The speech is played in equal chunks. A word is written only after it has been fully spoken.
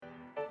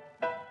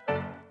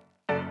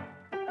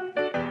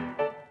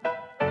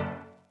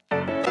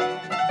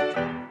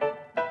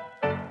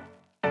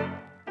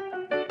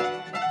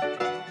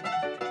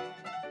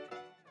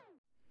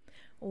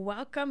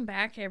Welcome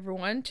back,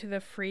 everyone, to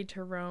the Free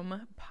to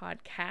Roam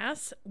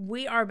podcast.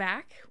 We are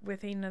back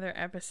with another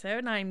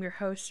episode. I'm your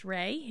host,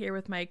 Ray, here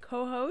with my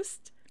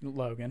co-host,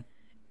 Logan.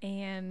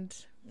 And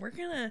we're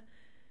gonna...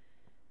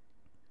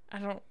 I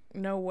don't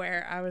know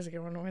where I was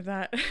going with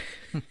that.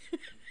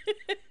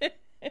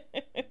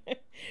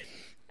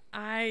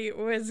 I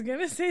was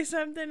gonna say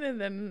something and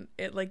then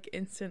it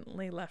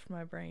instantly left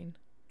my brain.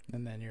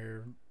 And then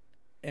your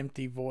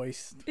empty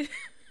voice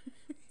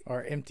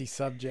or empty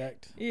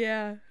subject.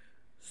 Yeah.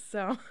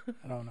 So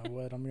I don't know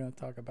what I'm going to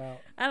talk about.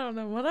 I don't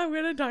know what I'm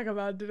going to talk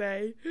about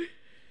today.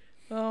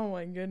 Oh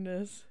my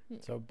goodness.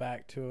 So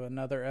back to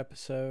another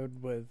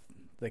episode with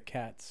the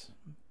cats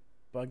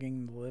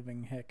bugging the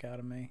living heck out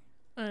of me.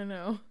 I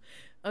know.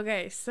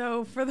 Okay,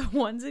 so for the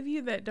ones of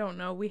you that don't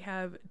know, we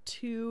have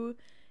two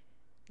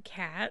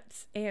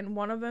cats, and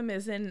one of them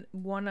is in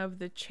one of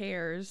the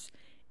chairs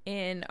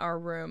in our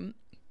room.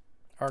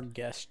 Our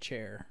guest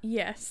chair.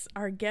 Yes,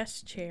 our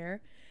guest chair.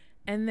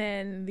 And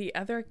then the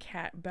other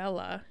cat,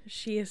 Bella,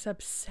 she is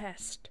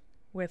obsessed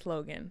with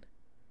Logan.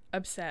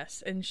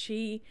 Obsessed. And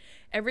she,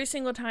 every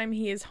single time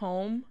he is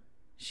home,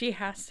 she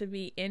has to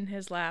be in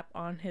his lap,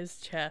 on his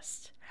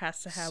chest.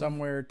 Has to have...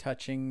 somewhere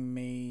touching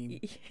me,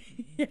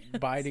 yes.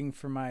 Biting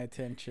for my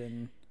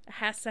attention.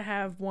 Has to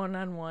have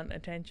one-on-one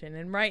attention.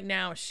 And right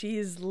now,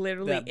 she's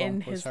literally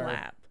in his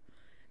lap.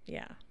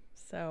 Yeah.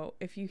 So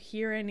if you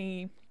hear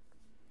any...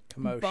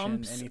 commotion,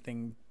 bumps,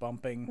 anything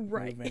bumping,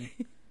 right. Moving...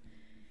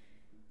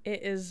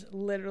 it is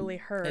literally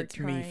her. It's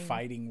me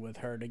fighting with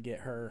her to get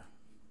her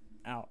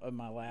out of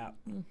my lap.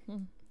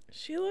 Mm-hmm.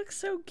 She looks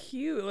so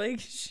cute. Like,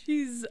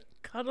 she's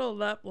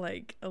cuddled up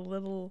like a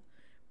little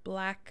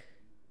black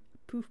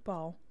poof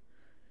ball.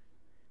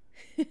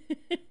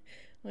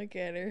 Look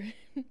at her.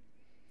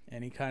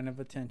 Any kind of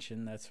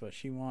attention, that's what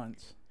she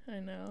wants. I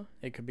know.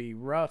 It could be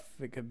rough.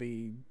 It could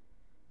be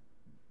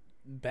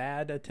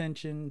bad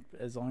attention.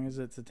 As long as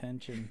it's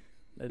attention,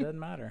 it doesn't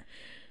matter.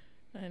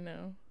 I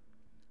know.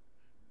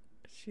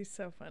 She's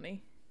so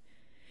funny.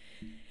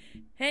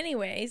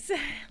 Anyways,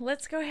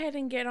 let's go ahead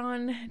and get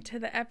on to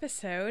the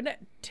episode.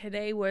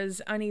 Today was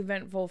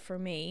uneventful for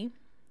me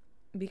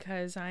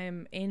because I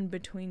am in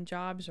between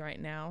jobs right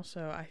now,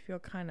 so I feel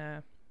kind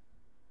of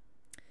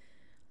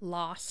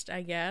lost,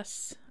 I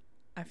guess.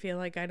 I feel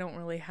like I don't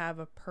really have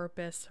a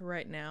purpose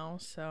right now,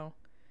 so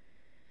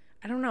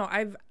I don't know.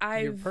 I've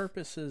Your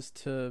purpose is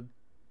to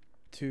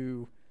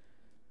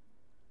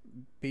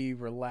be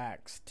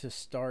relaxed, to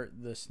start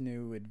this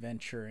new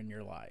adventure in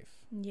your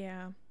life.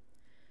 Yeah.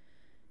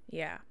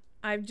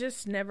 I've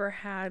just never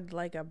had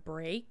like a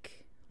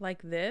break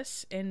like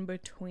this in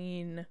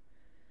between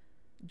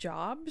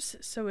jobs,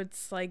 so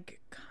it's like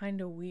kind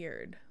of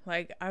weird.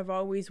 Like, I've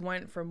always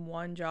went from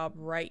one job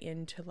right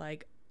into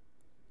like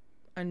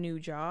a new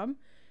job,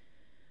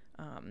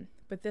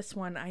 but this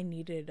one I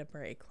needed a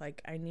break.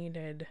 Like, I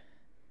needed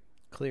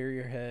clear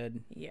your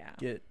head,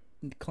 get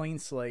clean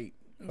slate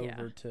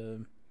over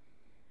to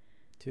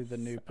the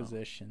new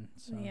position.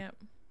 So yep.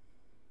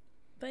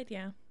 But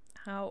yeah,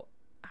 how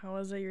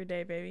was your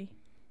day, baby?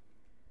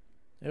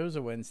 It was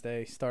a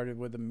Wednesday. Started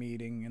with a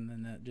meeting, and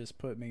then that just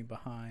put me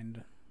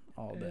behind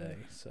all day.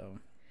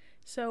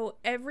 So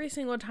every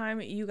single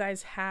time you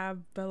guys have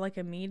like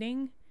a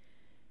meeting,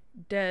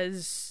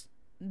 does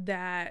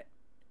that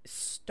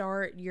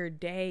start your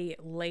day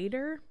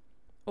later,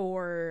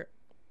 or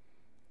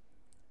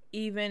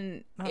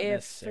even not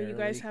if you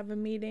guys have a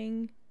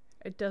meeting,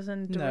 it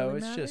doesn't no really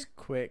it's matter? just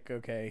quick.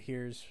 Okay,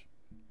 here's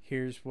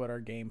what our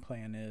game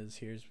plan is.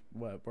 Here's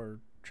what we're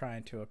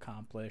trying to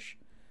accomplish.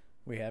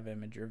 We have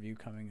image review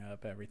coming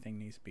up. Everything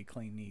needs to be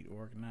clean, neat,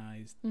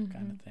 organized,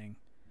 kind of thing.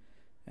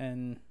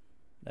 And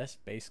that's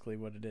basically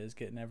what it is,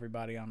 getting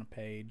everybody on a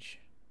page.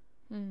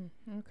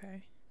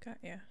 Okay, got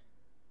ya.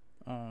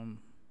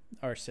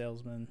 Our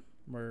salesmen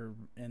were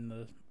in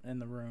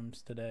the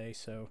rooms today,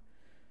 so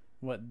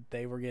what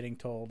they were getting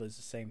told is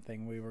the same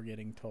thing we were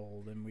getting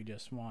told, and we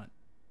just want,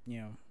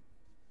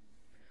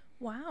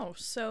 Wow,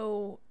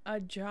 so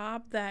a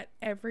job that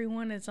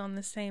everyone is on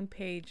the same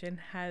page and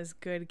has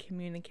good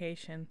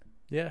communication.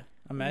 Yeah,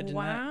 imagine that.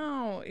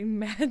 Wow,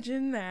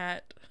 imagine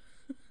that.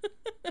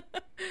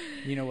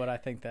 You know what I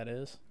think that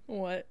is?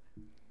 What?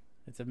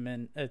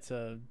 It's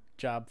a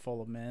job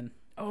full of men.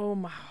 Oh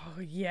my,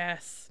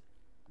 yes.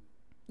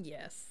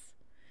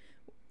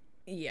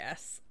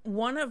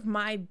 One of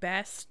my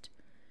best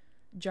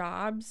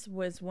jobs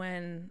was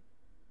when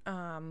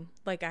I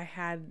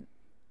had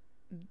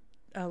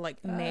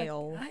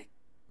male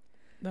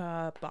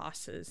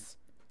bosses.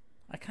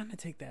 I kind of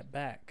take that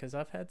back, because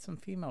I've had some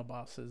female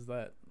bosses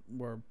that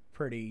were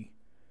pretty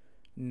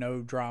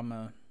no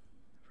drama.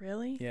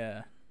 Really?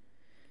 Yeah.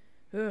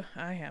 Ugh,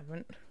 I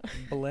haven't.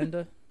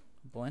 Belinda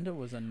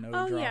was a no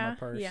drama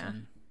person. Yeah.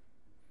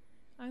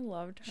 I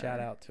loved her. Shout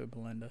out to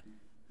Belinda.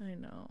 I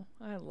know.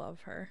 I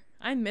love her.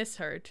 I miss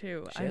her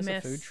too. She has a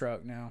food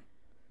truck now.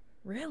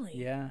 Really?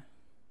 Yeah.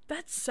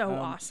 That's so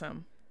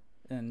awesome.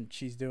 And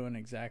she's doing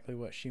exactly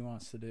what she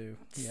wants to do.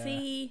 Yeah.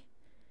 See?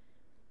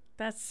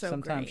 That's so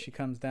Sometimes great. she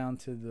comes down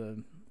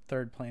to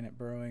Third Planet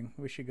Brewing.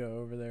 We should go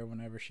over there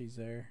whenever she's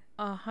there.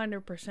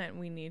 100%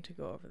 we need to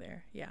go over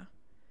there. Yeah,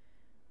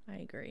 I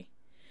agree.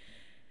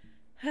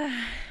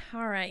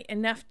 All right,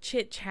 enough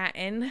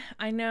chit-chatting.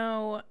 I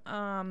know,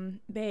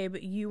 babe,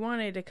 you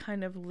wanted to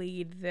kind of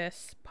lead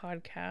this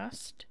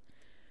podcast.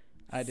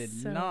 I did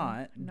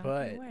not,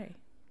 but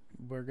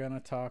we're going to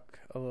talk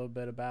a little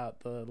bit about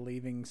the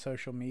leaving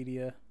social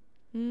media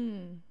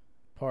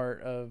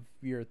part of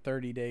your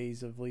 30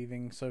 days of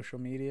leaving social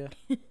media.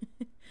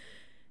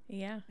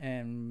 Yeah.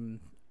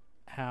 And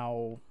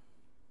how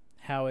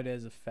it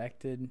has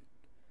affected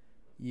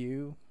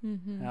you.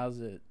 Mm-hmm. How's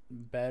it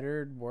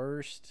bettered,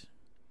 worst?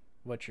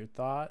 What's your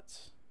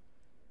thoughts?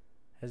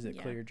 Has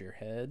it cleared your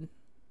head?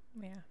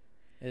 Yeah.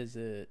 Is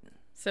it...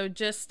 So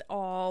just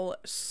all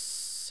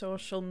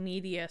social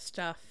media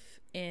stuff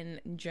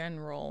in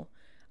general,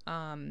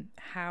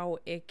 how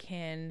it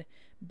can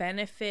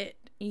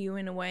benefit you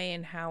in a way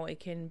and how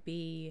it can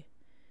be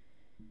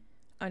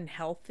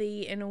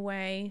unhealthy in a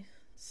way.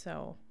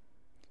 So,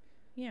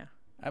 yeah.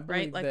 I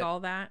believe like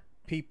all that.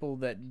 People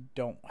that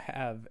don't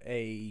have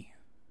a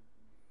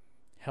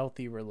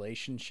healthy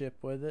relationship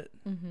with it,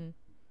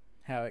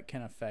 how it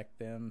can affect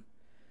them.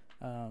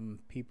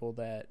 People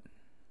that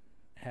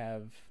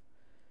have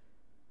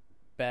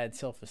bad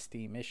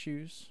self-esteem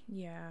issues.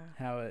 Yeah.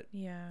 How it,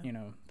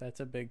 that's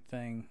a big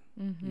thing.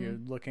 You're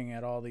looking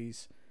at all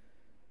these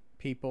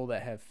people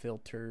that have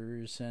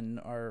filters and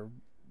are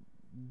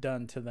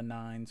done to the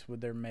nines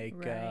with their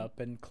makeup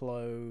and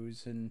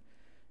clothes, and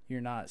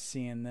you're not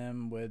seeing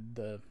them with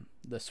the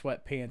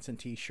sweatpants and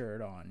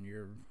t-shirt on.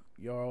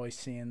 You're always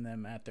seeing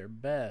them at their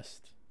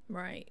best.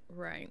 Right.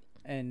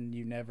 And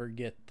you never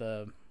get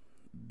the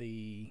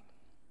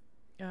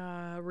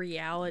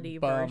reality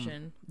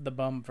version. The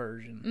bum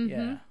version.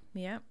 Yeah.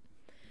 Yep.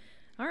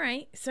 All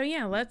right. So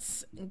yeah,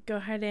 let's go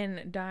ahead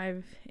and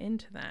dive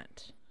into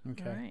that.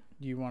 Okay. All right.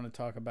 Do you want to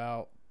talk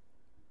about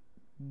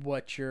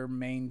what your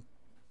main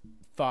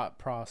thought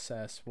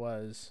process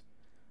was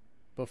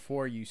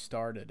before you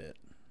started it?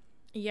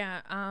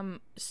 Yeah.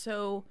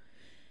 So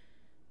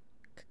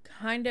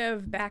kind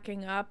of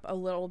backing up a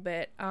little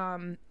bit,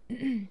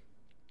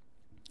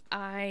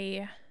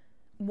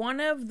 one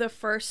of the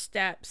first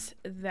steps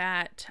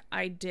that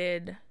I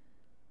did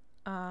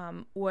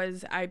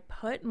was I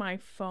put my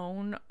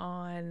phone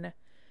on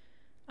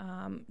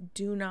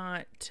do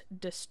not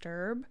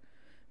disturb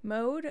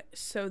mode,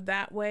 so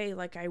that way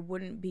like I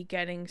wouldn't be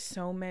getting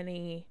so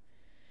many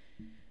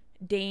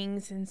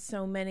dings and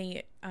so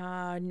many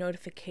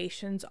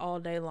notifications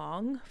all day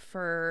long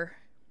for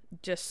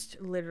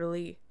just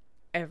literally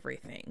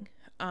everything.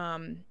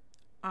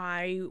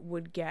 I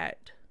would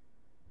get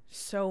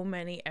so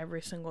many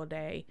every single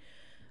day.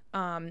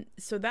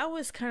 So that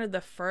was kind of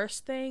the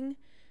first thing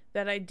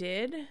that I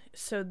did,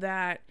 so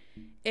that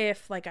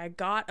if like I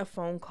got a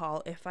phone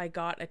call, if I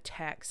got a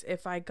text,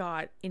 if I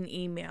got an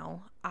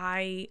email,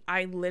 I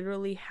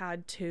literally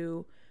had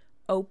to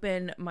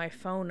open my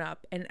phone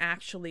up and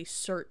actually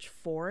search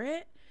for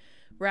it,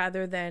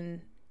 rather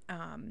than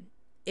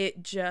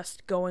it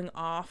just going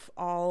off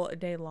all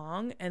day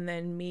long and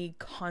then me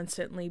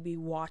constantly be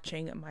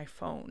watching my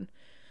phone.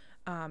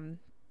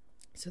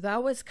 So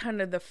that was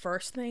kind of the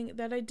first thing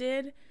that I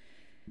did.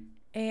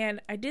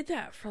 And I did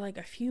that for like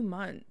a few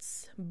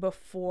months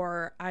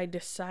before I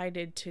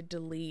decided to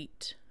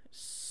delete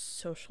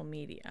social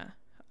media.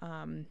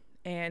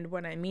 And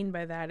what I mean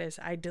by that is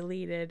I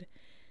deleted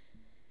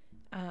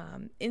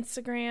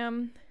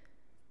Instagram,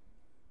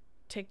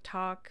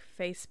 TikTok,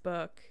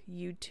 Facebook,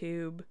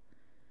 YouTube.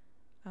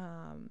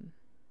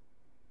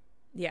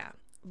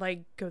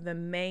 Like the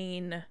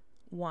main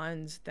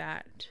ones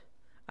that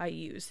I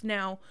use.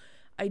 Now,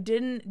 I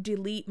didn't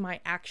delete my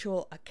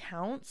actual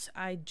accounts.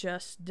 I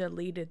just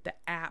deleted the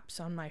apps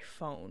on my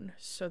phone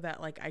so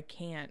that like I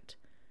can't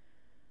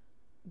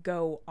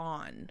go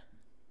on.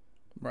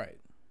 Right.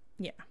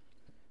 Yeah.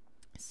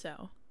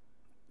 So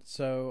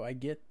I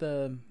get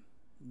the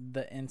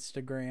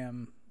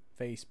Instagram,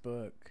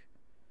 Facebook,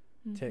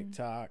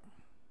 TikTok.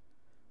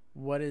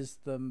 What is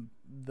the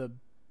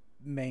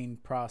main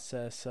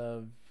process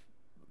of,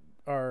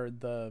 or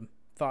the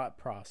thought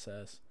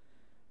process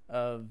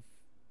of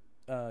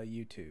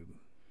YouTube?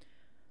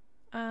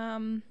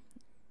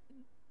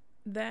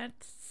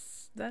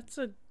 That's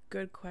a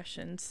good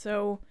question.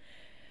 So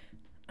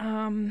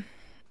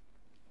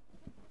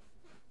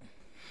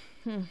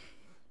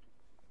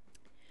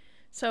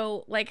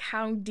So, like,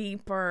 how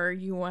deep are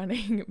you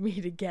wanting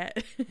me to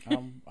get?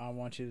 I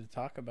want you to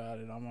talk about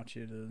it. I want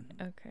you to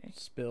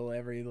spill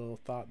every little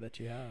thought that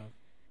you have.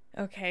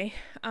 Okay.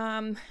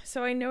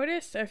 So I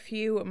noticed a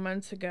few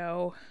months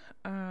ago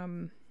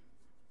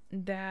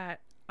that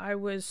I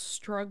was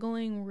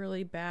struggling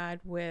really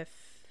bad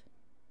with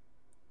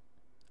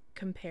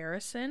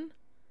comparison.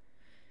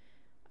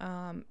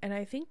 And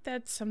I think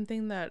that's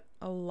something that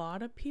a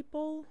lot of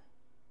people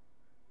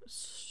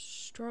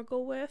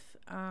struggle with.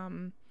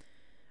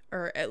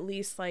 Or at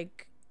least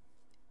like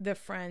the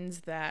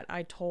friends that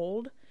I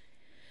told.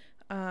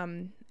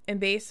 And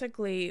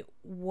basically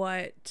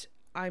what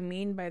I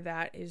mean by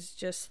that is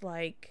just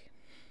like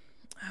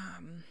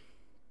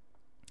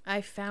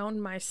I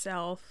found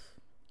myself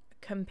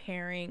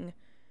comparing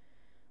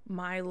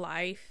my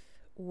life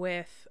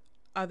with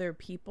other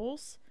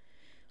people's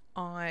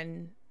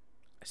on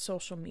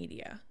social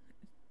media,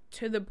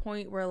 to the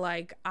point where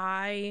like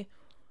I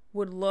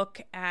would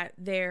look at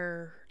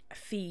their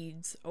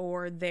feeds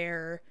or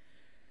their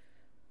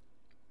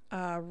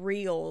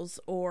reels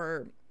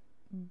or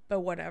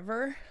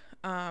whatever,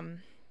 and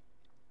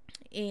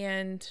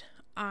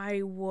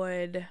I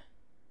would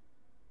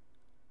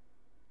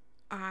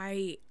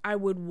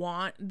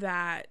want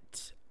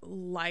that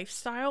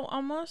lifestyle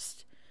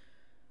almost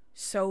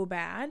so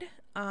bad,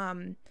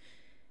 and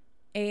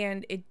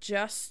it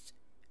just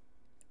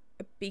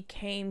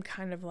became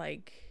kind of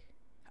like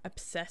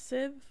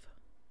obsessive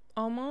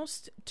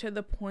almost, to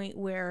the point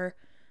where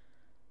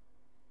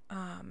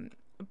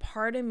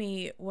part of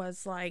me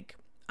was like,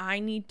 I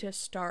need to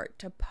start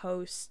to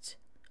post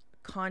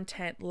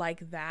content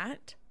like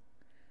that,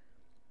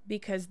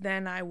 because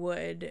then I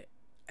would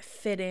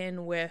fit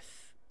in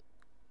with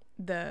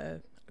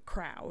the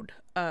crowd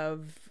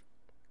of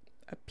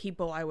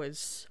people I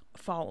was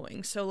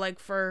following. So like,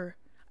 for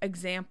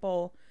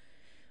example,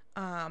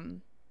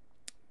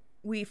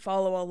 we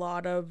follow a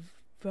lot of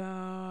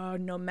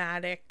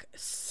nomadic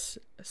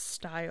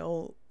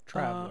style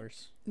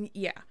travelers.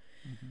 Yeah.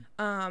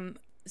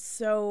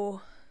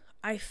 So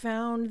I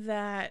found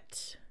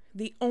that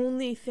the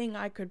only thing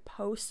I could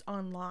post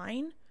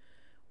online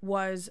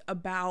was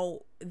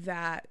about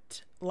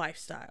that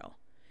lifestyle.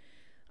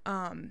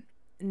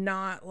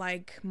 Not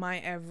like my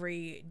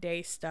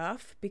everyday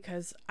stuff,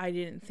 because I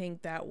didn't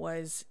think that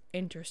was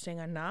interesting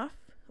enough.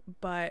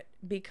 But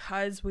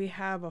because we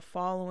have a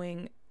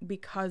following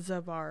because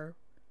of our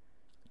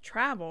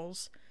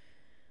travels,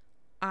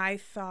 I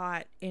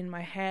thought in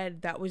my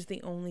head that was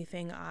the only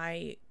thing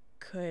I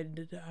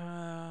could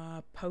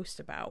post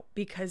about,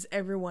 because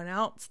everyone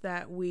else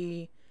that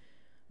we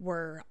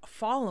were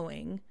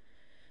following,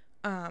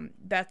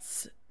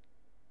 that's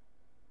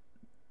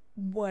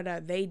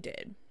what they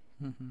did.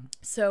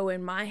 So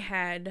in my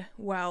head,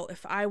 well,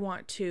 if I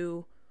want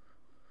to,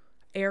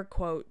 air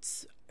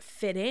quotes,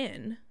 fit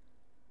in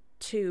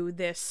to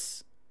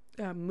this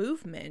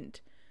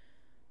movement,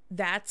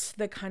 that's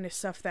the kind of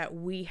stuff that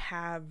we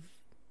have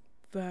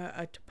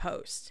to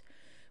post.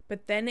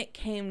 But then it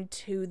came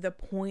to the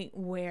point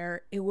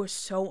where it was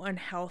so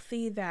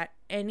unhealthy that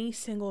any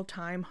single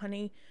time,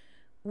 honey,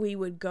 we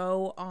would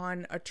go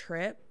on a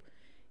trip,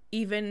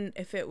 even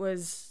if it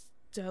was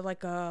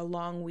like a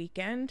long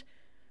weekend,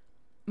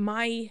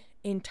 my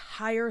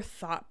entire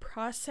thought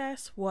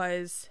process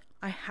was,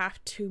 I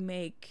have to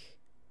make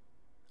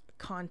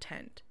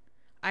content.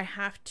 I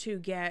have to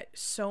get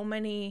so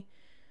many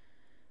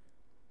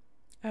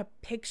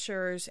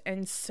pictures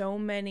and so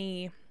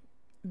many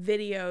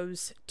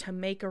videos to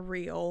make a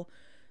reel,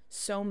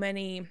 so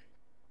many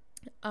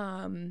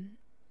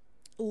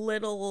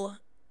little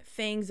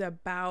things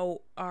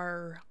about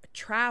our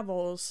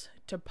travels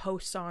to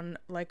post on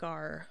like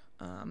our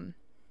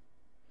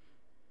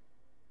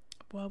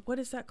well, what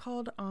is that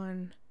called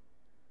on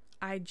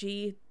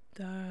IG,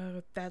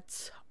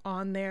 that's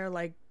on there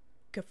like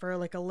for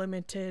like a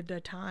limited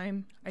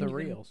time, the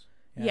reels.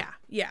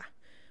 Yeah.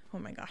 Oh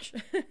my gosh.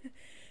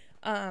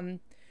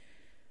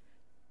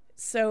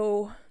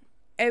 So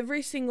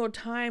every single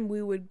time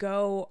we would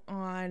go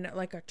on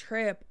like a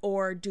trip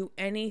or do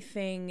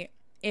anything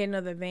in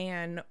the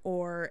van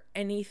or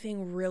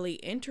anything really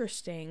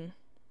interesting,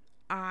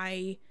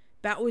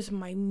 that was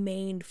my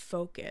main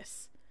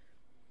focus,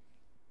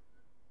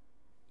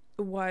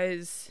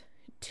 was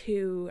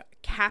to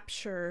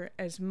capture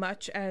as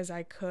much as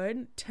I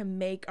could to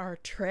make our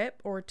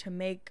trip or to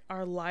make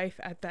our life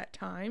at that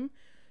time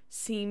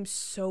seem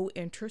so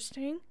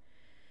interesting.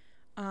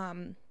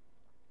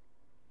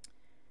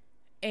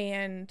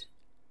 And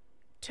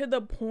to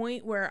the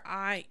point where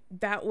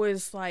that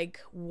was like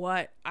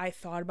what I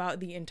thought about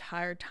the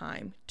entire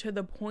time, to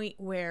the point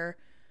where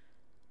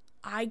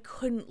I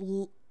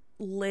couldn't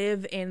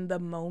live in the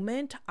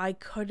moment. I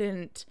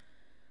couldn't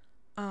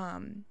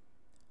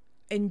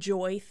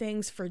enjoy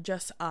things for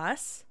just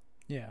us.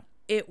 Yeah.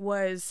 It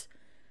was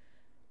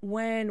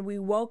when we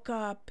woke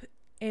up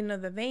in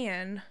the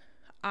van,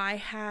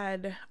 I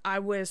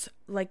was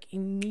like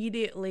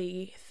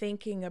immediately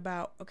thinking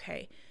about,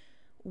 okay,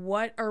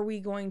 what are we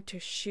going to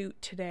shoot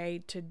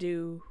today to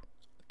do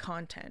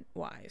content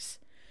wise?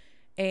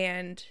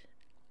 And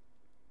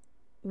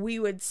we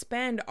would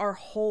spend our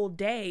whole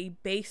day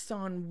based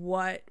on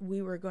what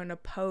we were going to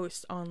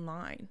post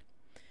online.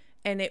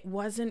 And it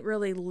wasn't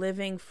really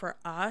living for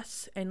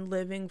us and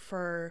living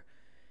for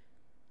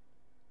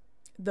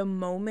the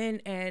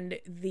moment and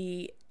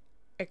the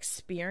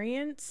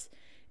experience.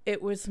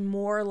 It was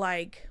more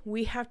like,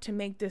 we have to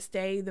make this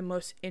day the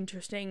most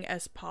interesting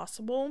as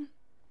possible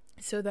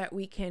so that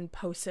we can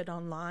post it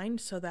online,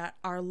 so that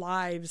our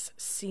lives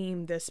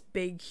seem this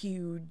big,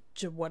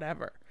 huge,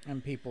 whatever.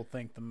 And people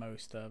think the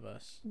most of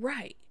us.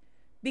 Right.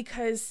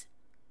 Because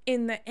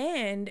in the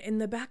end, in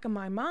the back of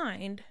my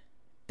mind,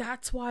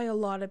 that's why a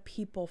lot of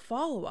people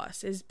follow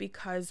us, is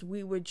because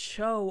we would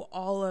show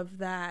all of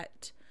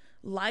that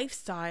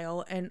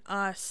lifestyle and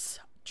us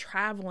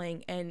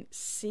traveling and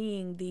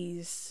seeing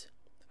these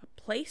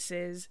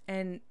places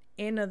and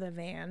in the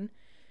van,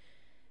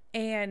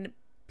 and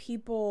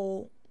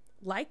people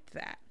liked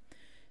that.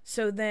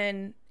 So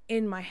then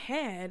in my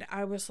head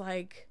I was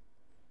like,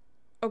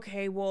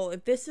 okay, well,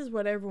 if this is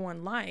what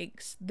everyone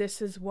likes,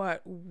 this is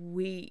what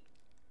we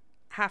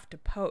have to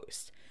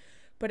post.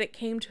 But it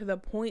came to the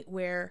point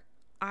where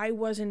I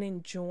wasn't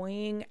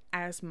enjoying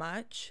as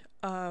much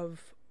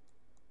of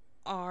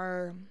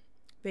our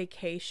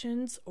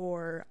vacations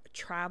or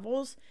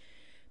travels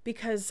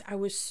because I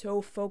was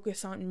so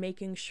focused on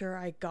making sure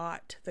I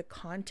got the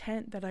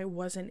content that I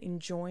wasn't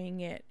enjoying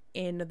it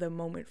in the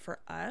moment for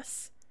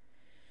us.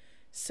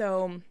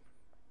 So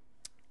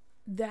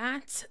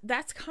that's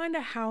kind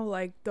of how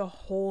like the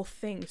whole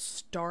thing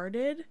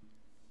started.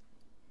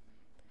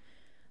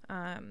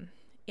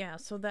 Yeah,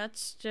 so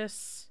that's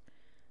just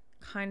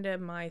kind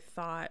of my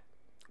thought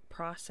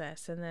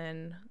process. And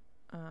then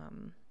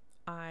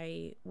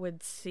I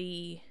would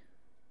see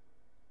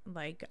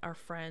like our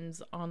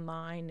friends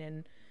online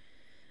and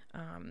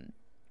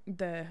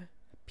the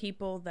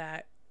people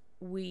that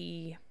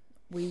we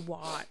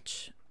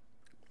watch,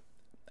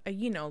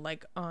 you know,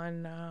 like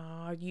on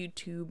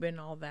YouTube and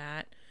all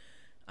that,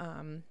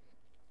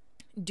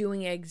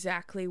 doing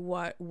exactly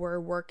what we're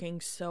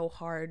working so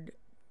hard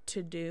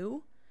to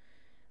do,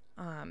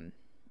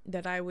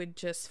 that I would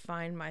just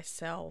find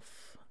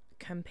myself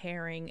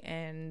comparing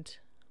and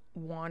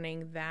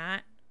wanting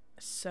that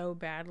so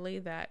badly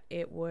that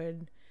it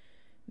would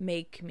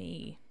make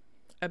me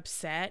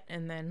upset,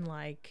 and then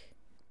like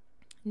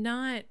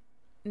not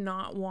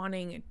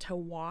wanting to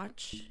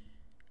watch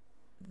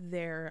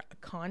their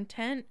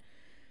content,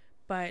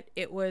 but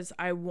it was,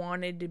 I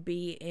wanted to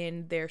be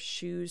in their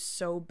shoes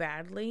so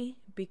badly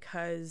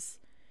because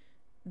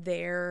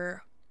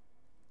they're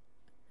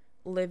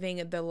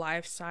living the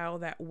lifestyle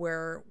that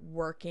we're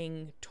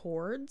working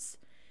towards.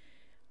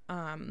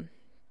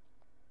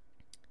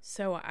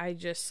 So I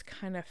just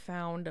kind of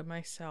found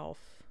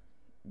myself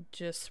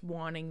just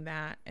wanting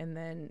that, and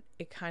then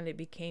it kind of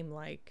became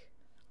like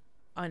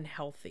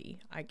unhealthy,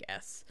 I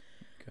guess.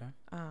 Okay.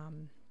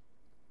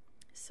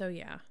 So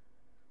yeah.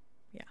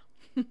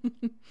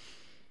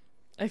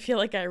 I feel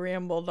like I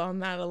rambled on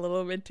that a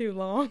little bit too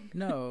long.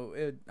 No,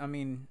 it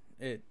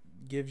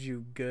gives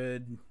you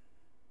good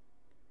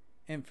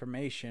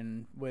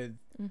information with,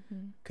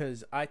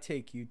 because I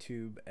take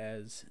YouTube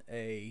as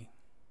a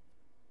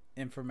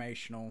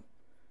informational,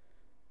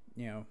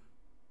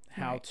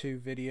 how-to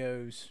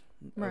videos.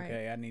 Right.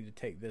 Okay, I need to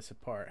take this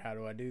apart. How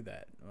do I do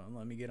that? Well,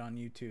 let me get on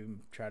YouTube and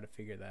try to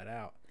figure that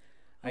out.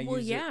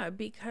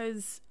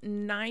 Because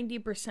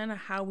 90% of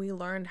how we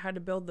learned how to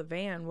build the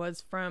van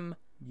was from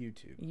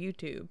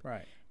YouTube.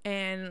 Right.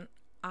 And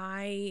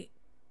I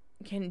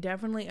can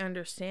definitely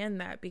understand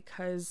that,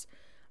 because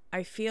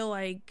I feel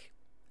like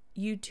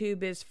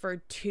YouTube is for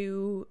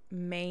two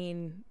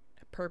main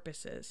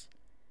purposes: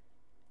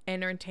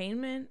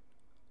 entertainment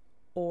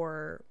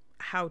or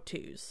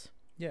how-tos.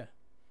 Yeah.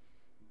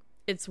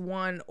 It's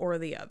one or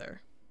the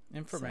other.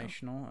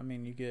 Informational. So,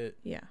 you get...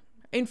 Yeah.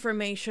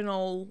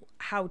 Informational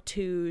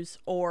how-tos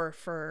or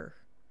for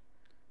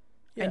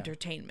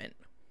entertainment.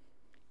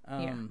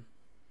 I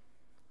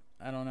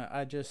don't know.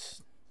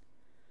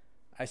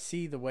 I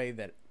see the way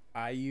that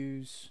I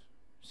use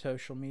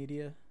social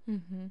media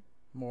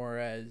more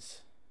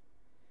as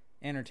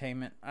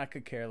entertainment. I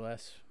could care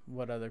less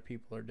what other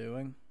people are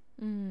doing.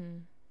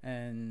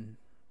 And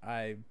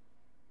I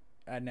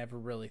never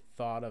really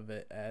thought of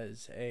it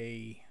as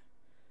a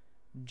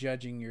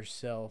judging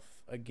yourself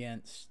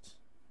against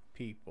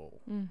people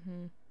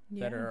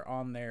that are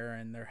on there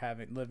and they're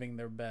living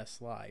their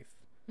best life.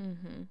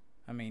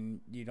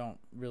 You don't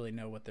really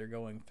know what they're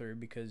going through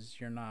because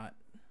you're not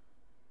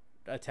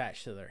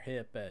attached to their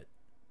hip at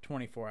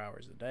 24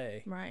 hours a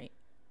day. Right.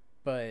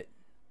 But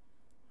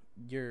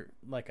you're,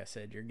 like I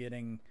said, you're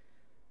getting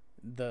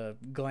the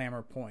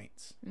glamour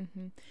points.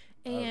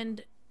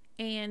 And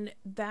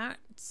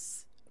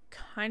that's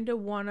kind of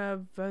one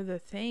of the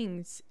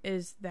things,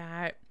 is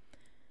that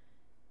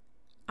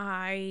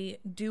I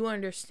do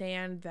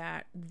understand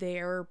that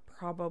they're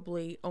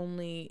probably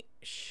only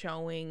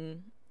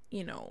showing,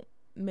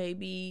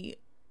 maybe,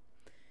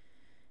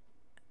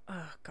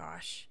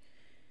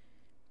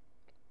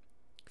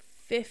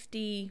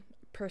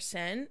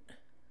 50%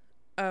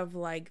 of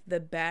like the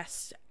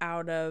best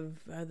out of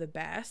the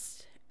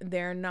best.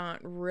 They're not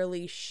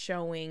really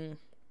showing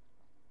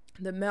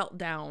the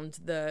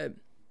meltdowns, the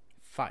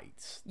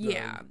fights,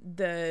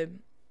 the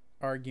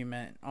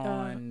argument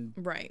on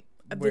right,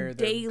 where the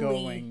daily, they're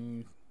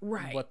going,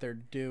 right, what they're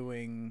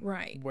doing,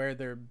 right, where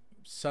their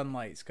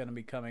sunlight's going to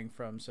be coming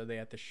from, so they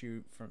have to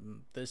shoot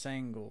from this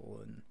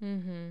angle,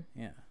 and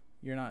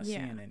you're not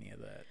seeing any of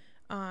that.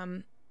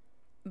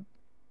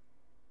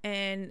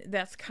 And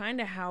that's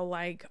kind of how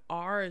like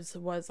ours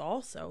was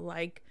also.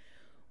 Like,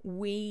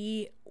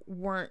 we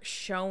weren't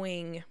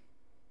showing,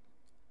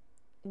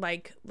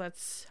 like,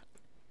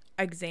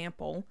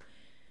 example,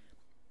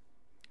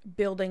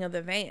 building of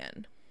the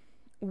van.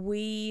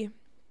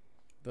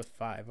 The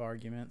 5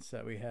 arguments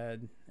that we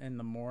had in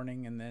the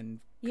morning, and then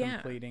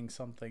completing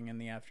something in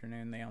the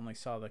afternoon. They only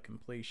saw the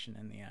completion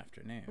in the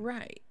afternoon.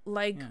 Right.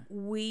 Like,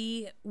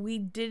 we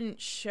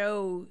didn't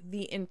show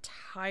the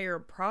entire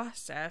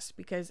process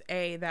because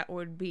that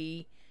would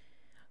be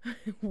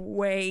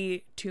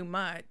way too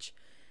much.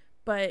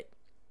 But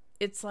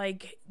it's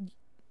like,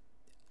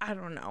 I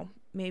don't know,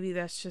 maybe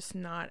that's just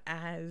not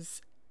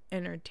as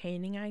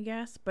entertaining, I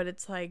guess. But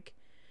it's like,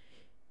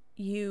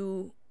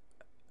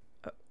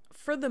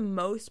 for the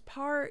most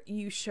part,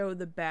 you show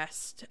the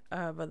best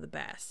of the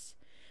best.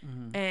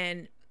 Mm-hmm.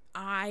 And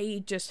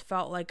I just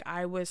felt like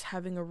I was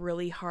having a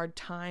really hard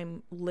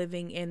time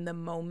living in the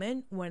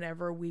moment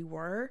whenever we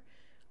were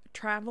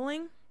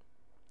traveling,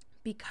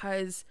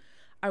 because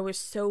I was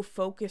so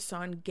focused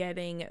on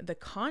getting the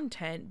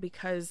content,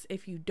 because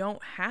if you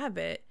don't have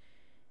it,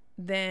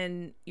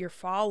 then your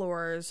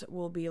followers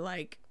will be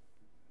like,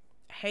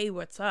 hey,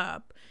 what's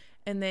up?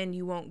 And then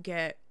you won't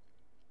get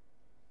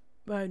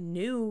a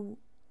new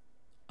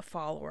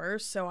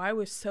followers. So I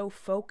was so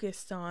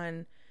focused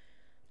on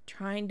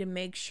trying to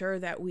make sure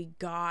that we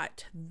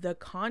got the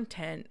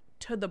content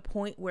to the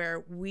point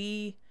where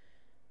we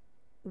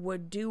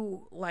would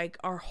do like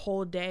our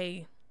whole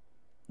day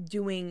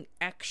doing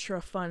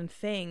extra fun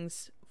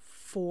things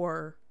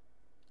for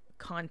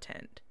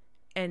content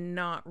and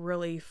not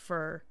really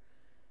for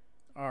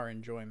our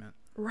enjoyment.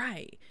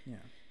 Right. Yeah.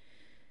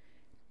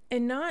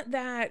 And not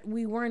that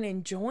we weren't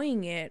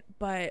enjoying it,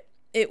 but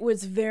it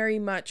was very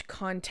much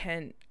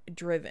content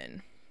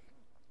driven.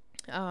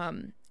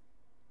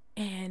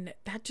 And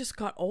that just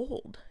got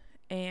old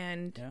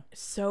and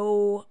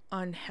so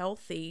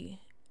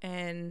unhealthy.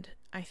 And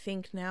I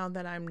think now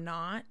that I'm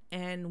not,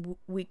 and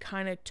we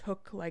kind of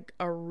took like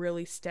a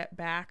really step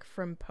back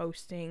from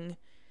posting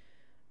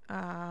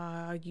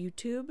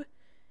YouTube,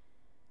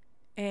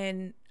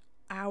 and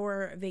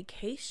our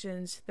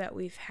vacations that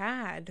we've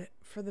had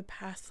for the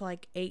past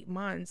like 8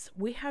 months,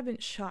 we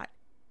haven't shot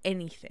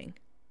anything.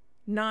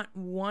 Not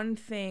one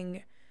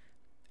thing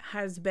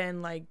has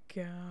been like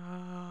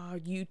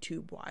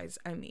YouTube wise,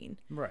 I mean.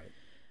 Right.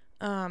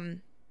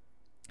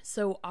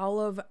 So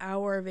all of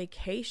our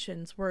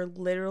vacations were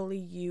literally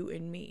you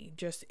and me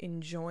just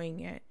enjoying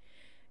it.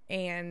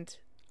 And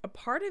a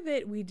part of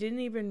it, we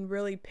didn't even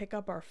really pick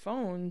up our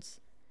phones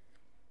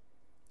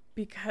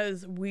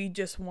because we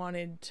just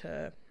wanted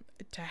to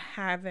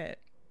have it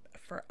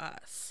for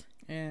us.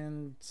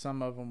 And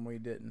some of them we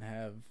didn't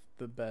have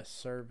the best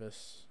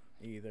service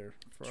either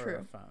for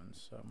our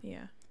phones. So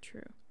yeah,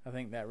 true. I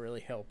think that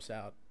really helps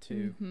out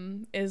too.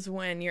 Mm-hmm. Is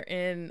when you're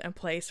in a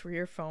place where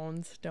your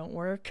phones don't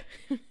work.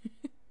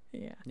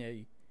 Yeah. Yeah,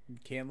 you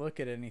can't look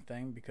at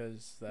anything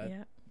because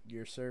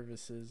your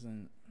service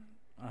isn't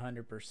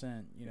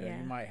 100%. You know,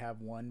 you might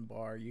have one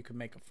bar. You can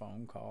make a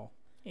phone call.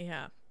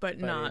 Yeah, but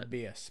not. It'd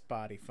be a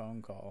spotty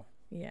phone call.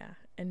 Yeah,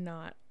 and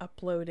not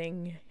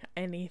uploading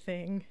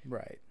anything.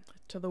 Right.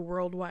 To the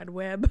World Wide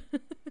Web.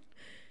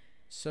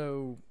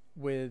 So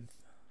with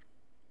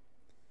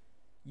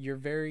you're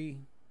very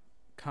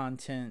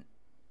content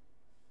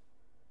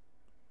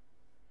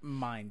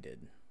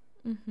minded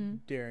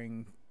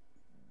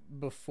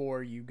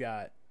before you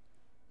got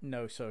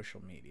no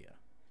social media.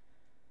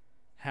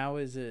 How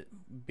is it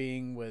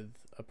being with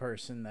a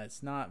person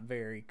that's not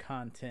very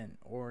content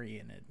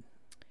oriented,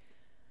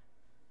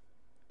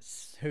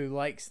 who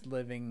likes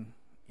living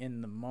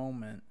in the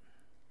moment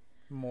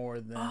more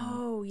than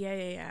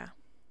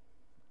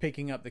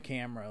picking up the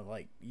camera?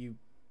 Like you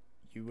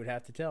would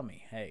have to tell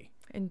me, hey,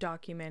 and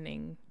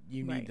documenting,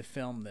 you need to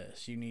film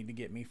this, you need to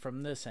get me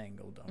from this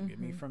angle, don't get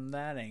me from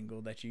that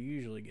angle that you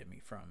usually get me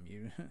from.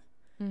 You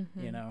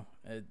you know,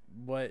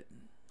 what,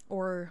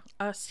 or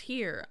us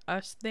here,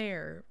 us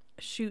there,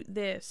 shoot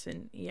this,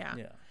 and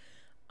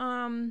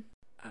I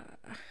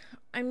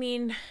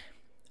mean,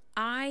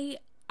 I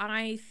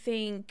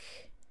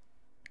think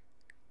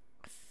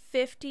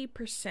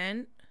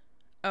 50%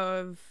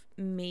 of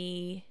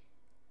me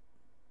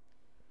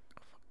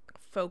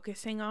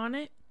focusing on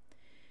it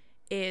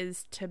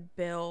is to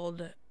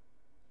build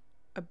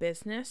a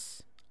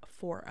business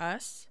for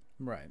us.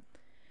 Right.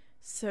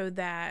 So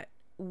that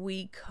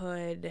we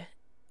could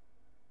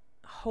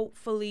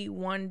hopefully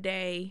one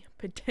day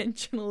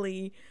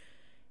potentially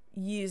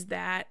use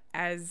that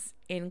as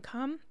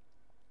income,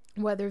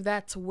 whether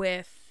that's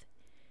with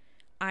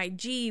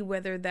IG,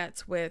 whether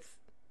that's with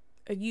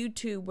a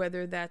YouTube,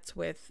 whether that's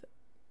with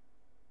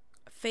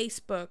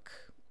Facebook,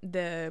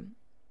 the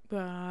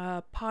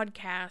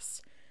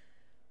podcasts,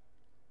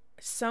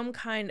 some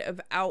kind of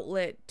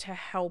outlet to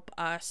help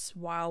us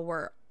while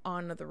we're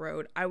on the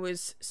road. I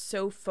was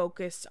so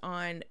focused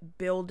on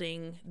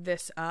building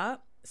this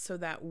up so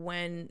that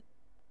when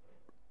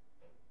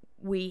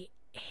we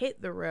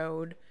hit the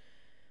road,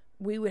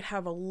 we would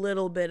have a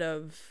little bit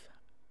of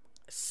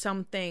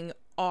something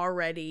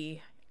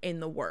already in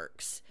the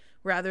works,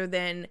 rather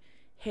than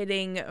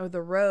hitting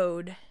the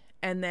road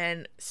and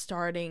then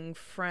starting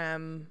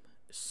from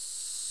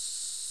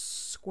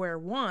square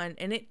one,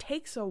 and it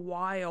takes a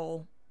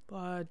while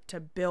to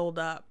build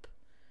up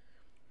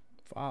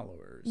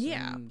followers.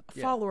 Yeah,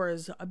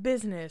 followers, a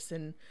business,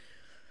 and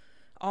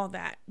all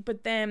that.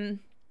 But then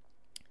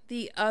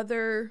the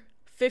other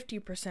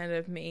 50%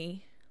 of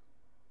me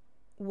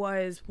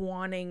was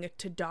wanting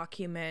to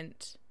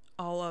document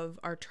all of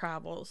our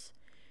travels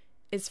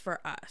is for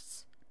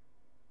us.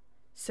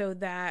 So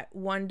that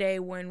one day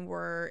when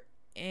we're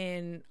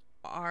in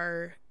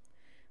our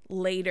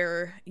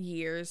later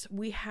years,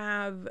 we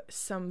have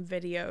some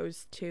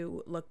videos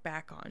to look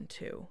back on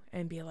to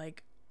and be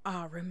like,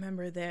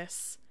 remember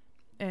this?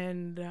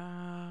 And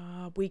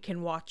we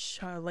can watch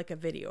like a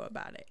video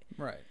about it.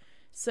 Right.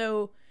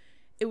 So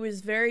it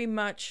was very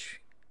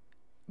much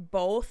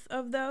both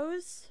of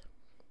those,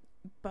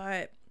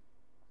 but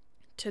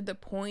to the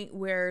point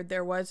where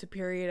there was a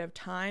period of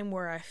time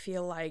where I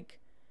feel like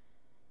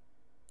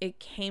it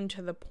came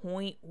to the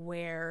point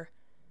where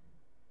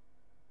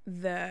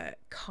the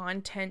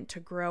content to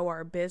grow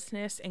our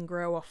business and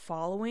grow a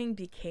following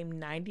became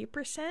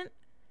 90%,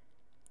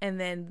 and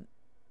then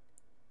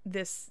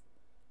this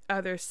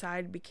other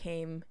side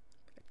became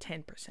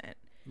 10%.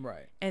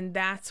 Right. And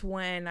that's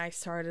when I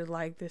started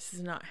like, this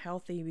is not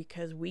healthy,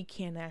 because we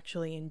can't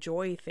actually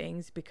enjoy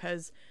things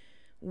because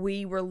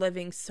we were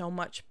living so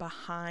much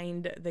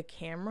behind the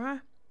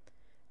camera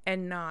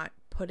and not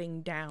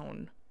putting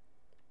down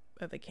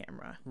the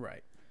camera.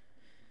 Right.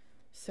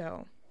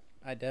 So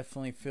I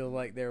definitely feel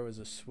like there was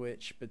a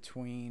switch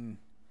between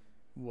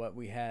what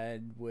we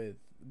had with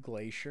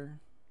Glacier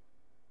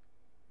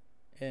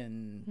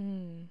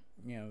and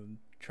you know,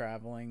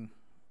 traveling.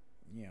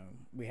 You know,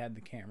 we had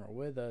the camera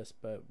with us,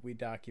 but we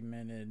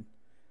documented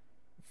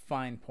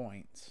fine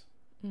points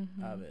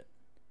of it.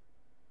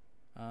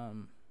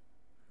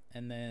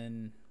 And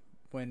then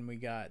when we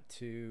got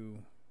to,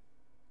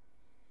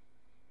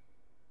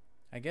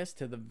 I guess,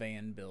 to the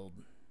van build,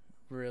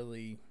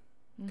 really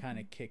kind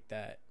of kicked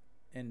that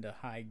into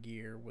high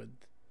gear with,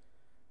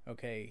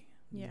 okay,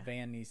 the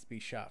van needs to be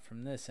shot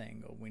from this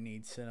angle. We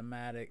need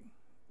cinematic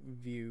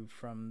view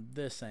from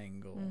this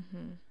angle.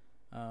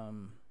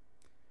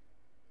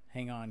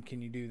 Hang on,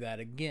 can you do that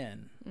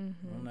again?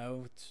 Well,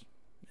 no,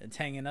 it's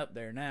hanging up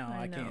there now.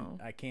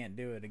 I can't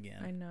do it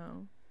again. I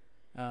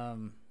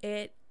know.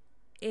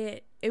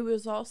 It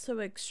was also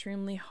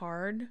extremely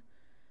hard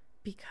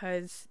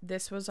because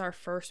this was our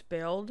first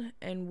build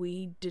and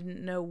we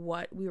didn't know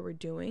what we were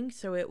doing.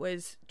 So it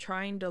was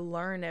trying to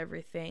learn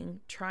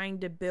everything, trying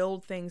to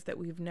build things that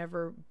we've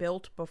never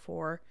built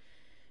before,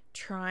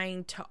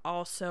 trying to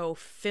also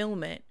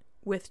film it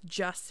with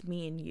just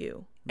me and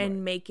you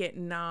and make it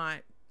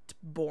not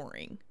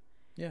boring.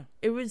 Yeah.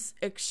 It was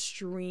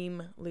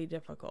extremely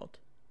difficult.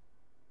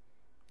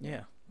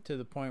 Yeah, to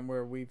the point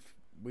where we've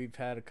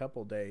had a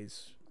couple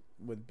days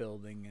with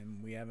building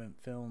and we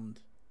haven't filmed.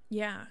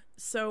 Yeah.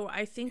 So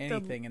I think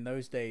anything in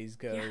those days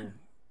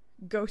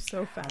go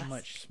so fast. How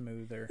much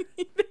smoother.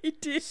 They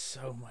did.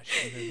 So much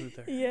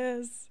smoother.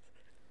 Yes.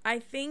 I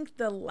think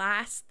the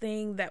last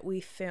thing that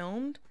we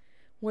filmed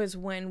was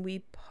when we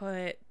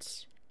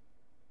put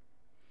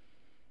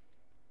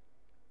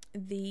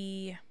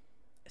the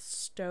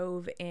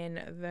stove in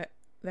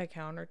the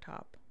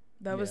countertop.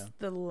 That was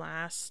the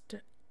last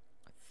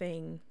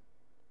thing.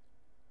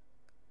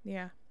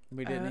 Yeah.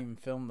 We didn't even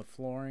film the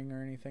flooring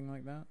or anything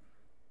like that?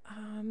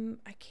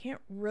 I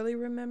can't really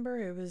remember.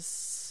 It was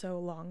so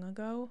long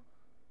ago.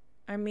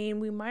 I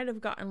mean, we might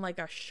have gotten like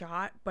a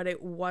shot, but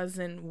it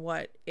wasn't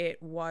what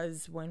it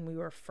was when we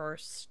were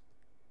first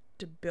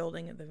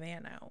building the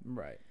van out.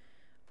 Right.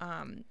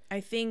 I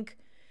think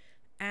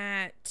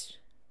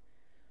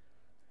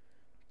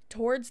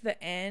towards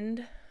the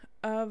end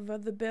of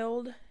the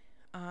build,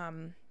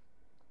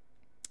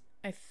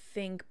 I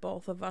think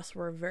both of us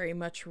were very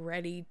much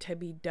ready to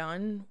be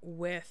done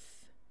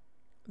with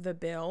the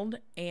build,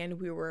 and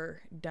we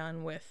were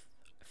done with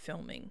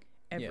filming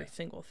every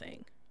single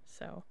thing.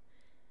 So,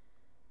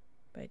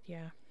 but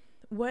yeah.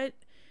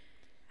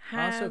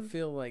 I also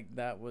feel like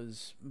that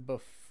was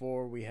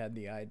before we had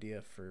the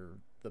idea for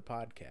the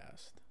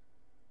podcast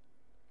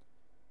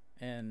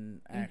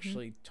and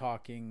actually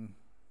talking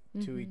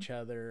to each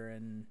other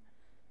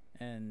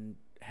and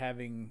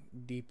having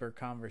deeper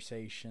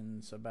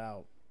conversations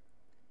about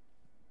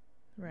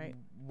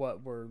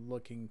what we're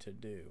looking to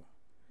do.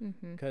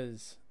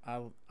 Because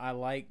I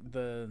like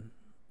the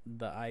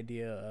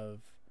idea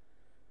of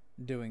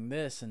doing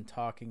this and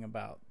talking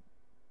about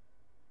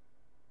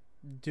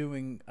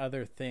doing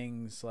other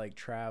things like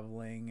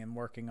traveling and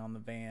working on the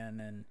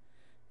van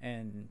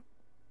and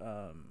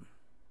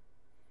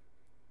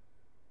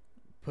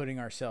putting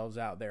ourselves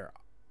out there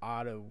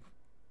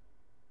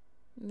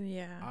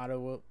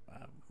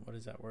what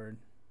is that word?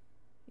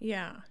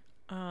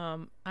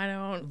 I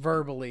don't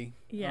verbally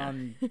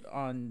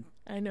on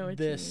I know what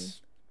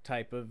this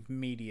type of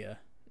media,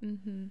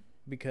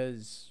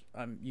 because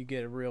you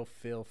get a real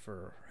feel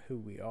for who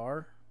we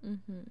are,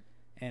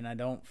 and I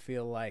don't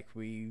feel like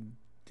we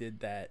did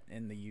that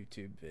in the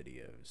YouTube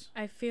videos.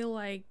 I feel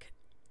like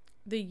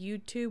the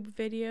YouTube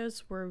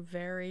videos were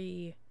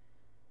very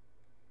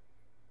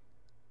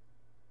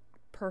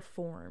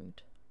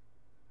performed.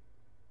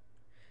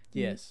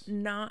 Yes.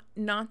 Not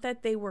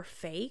that they were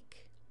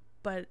fake,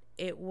 but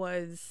it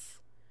was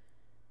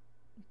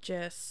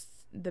just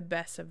the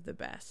best of the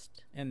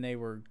best. And they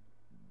were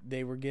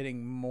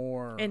getting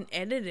more and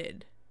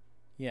edited.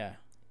 Yeah.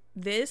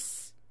 The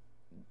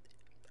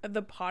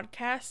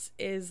podcast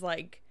is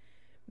like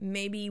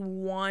maybe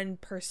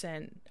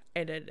 1%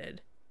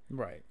 edited.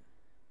 Right.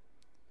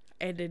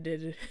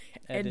 Edited.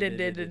 I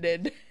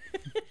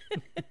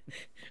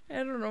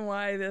don't know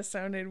why this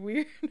sounded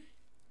weird.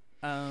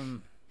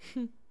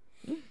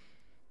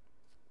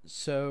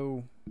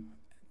 So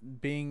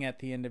being at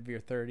the end of your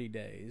 30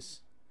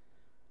 days,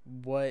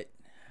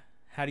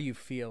 how do you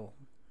feel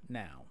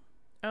now?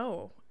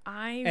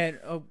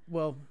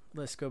 Well,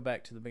 let's go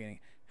back to the beginning.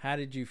 How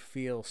did you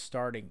feel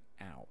starting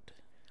out?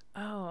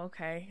 Oh,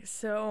 okay.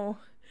 So,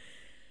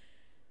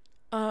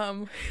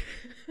 this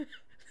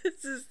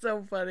is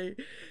so funny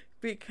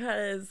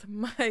because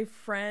my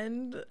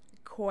friend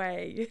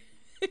Quay,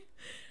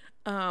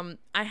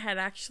 I had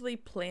actually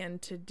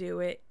planned to do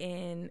it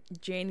in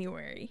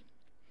January.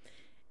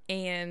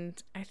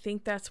 And I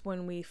think that's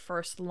when we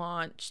first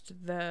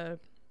launched the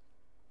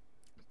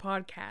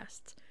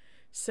podcast.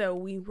 So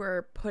we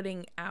were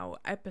putting out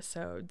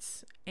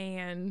episodes,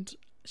 and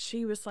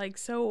she was like,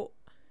 so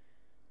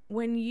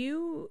when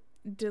you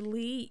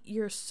delete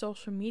your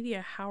social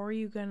media, how are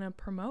you going to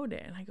promote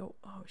it? And I go,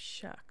 oh,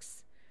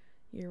 shucks,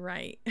 you're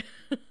right.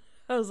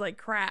 I was like,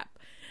 crap.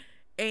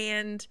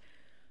 And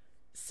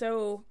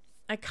so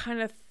I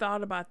kind of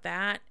thought about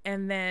that.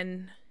 And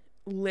then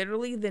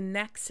literally the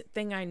next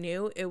thing I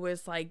knew, it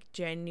was like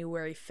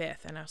January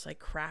 5th. And I was like,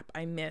 crap,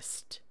 I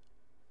missed.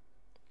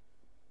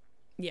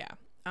 Yeah.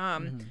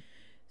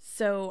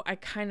 So I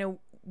kind of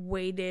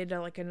waited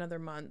like another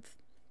month.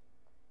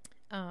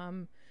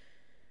 I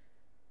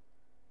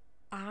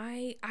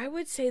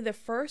would say the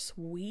first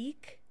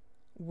week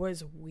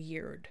was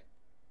weird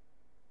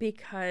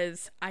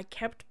because I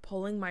kept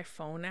pulling my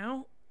phone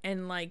out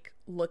and like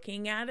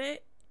looking at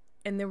it,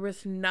 and there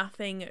was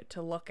nothing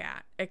to look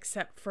at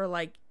except for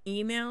like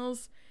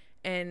emails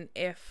and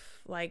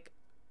if like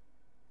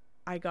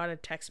I got a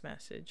text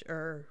message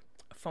or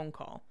a phone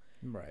call.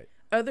 Right.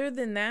 Other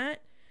than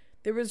that,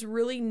 there was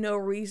really no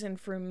reason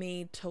for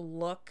me to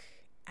look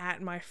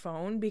at my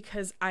phone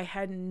because I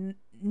had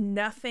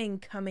nothing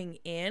coming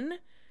in.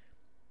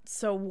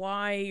 So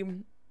why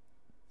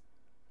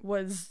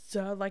was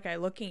like I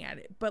looking at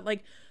it? But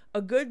like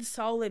a good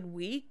solid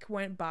week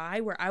went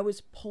by where I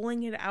was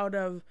pulling it out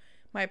of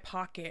my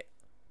pocket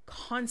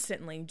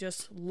constantly,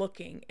 just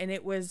looking, and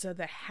it was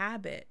the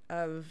habit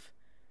of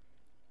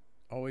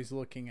always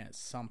looking at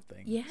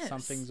something. Yes.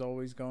 Something's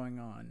always going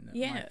on.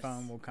 Yes. My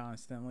phone will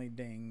constantly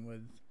ding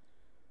with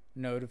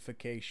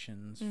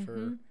notifications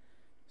for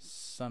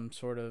some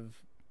sort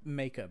of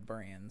makeup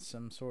brand,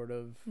 some sort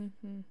of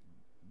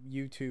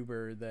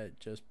YouTuber that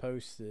just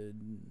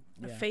posted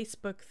a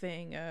Facebook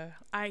thing, a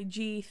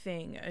IG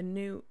thing, a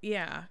new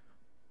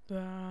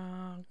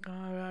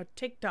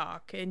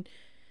TikTok. And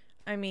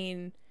I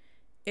mean,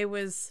 it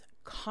was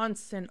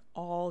constant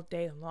all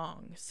day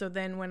long. So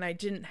then when I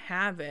didn't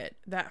have it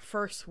that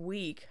first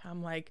week,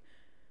 I'm like,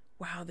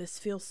 wow, this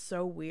feels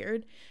so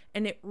weird.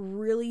 And it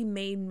really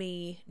made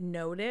me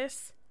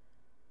notice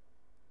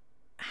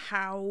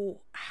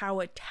how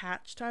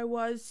attached I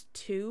was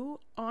to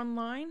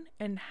online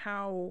and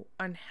how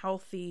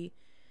unhealthy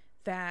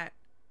that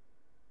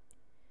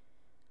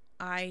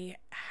I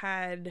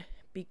had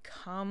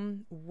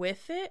become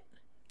with it.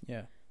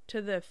 Yeah.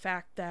 To the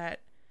fact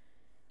that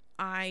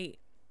I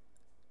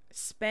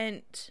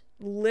spent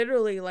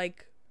literally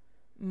like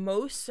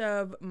most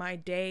of my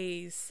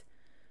days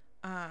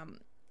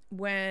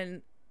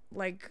when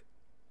like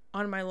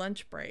on my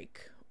lunch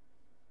break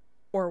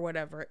or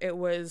whatever, it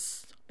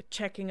was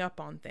checking up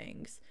on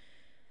things.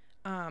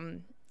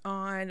 On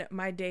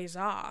my days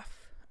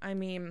off, I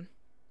mean,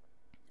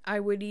 I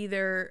would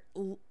either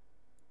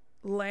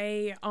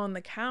lay on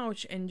the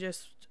couch and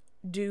just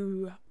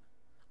do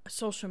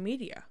social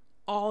media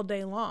all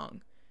day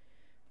long,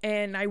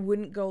 and I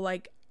wouldn't go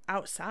like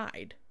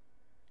outside.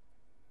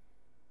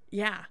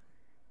 Yeah.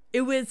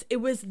 It was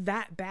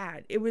that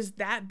bad. It was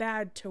that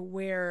bad to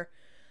where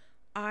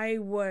I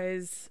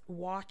was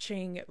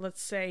watching,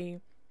 let's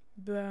say,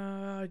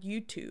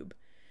 YouTube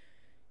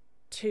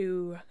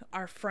to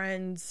our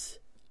friends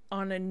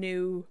on a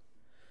new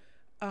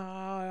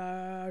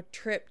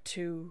trip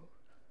to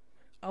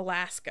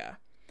Alaska.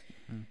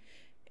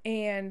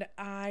 And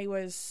I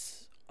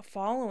was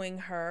following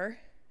her,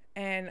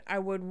 and I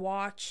would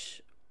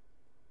watch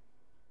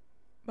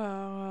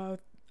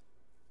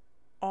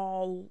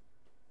all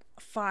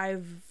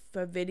 5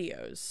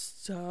 videos,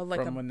 so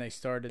like from when they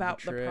started about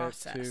the trip the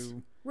process.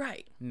 to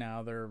right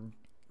now they're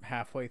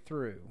halfway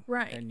through,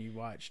 right, and you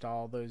watched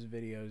all those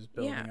videos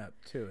building up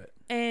to it,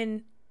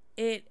 and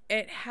it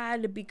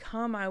had to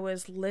become I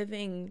was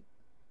living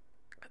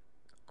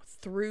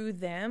through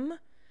them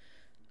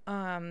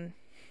to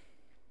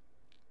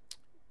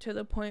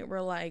the point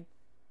where like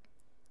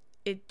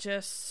it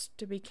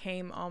just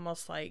became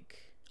almost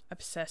like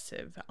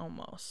obsessive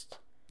almost.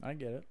 I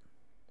get it.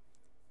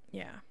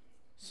 Yeah.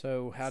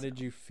 So how did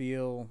you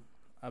feel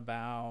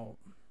about,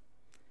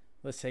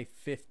 let's say,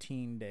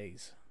 15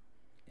 days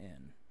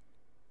in?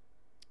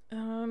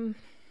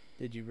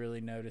 Did you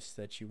really notice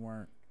that you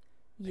weren't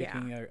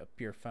picking up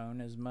your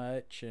phone as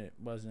much? It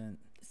wasn't...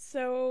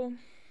 So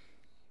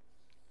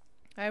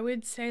I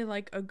would say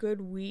like a good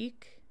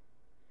week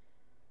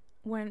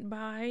went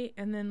by,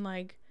 and then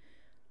like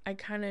I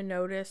kind of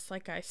noticed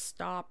like I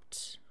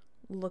stopped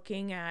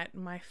looking at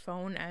my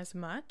phone as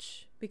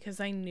much because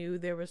I knew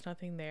there was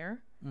nothing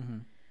there.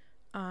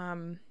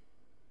 Mm-hmm.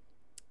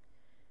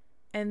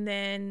 And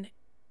then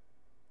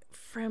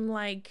from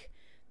like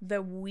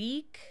the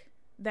week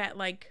that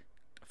like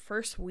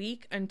first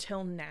week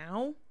until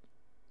now,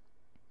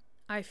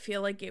 I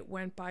feel like it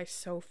went by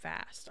so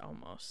fast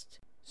almost.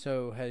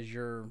 So has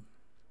your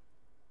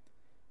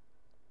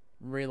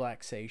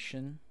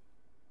relaxation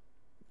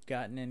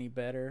gotten any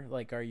better?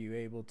 Like, are you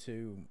able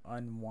to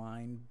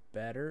unwind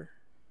better,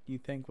 do you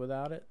think,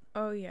 without it?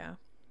 Oh yeah.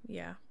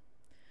 Yeah.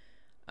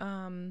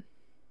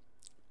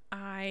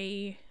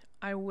 I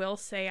will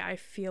say I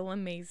feel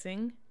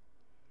amazing.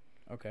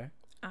 Okay.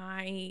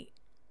 I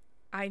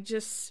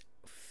just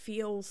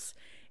feels,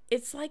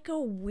 it's like a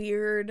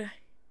weird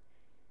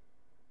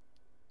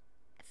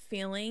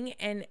feeling,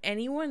 and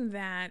anyone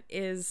that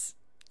is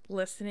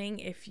listening,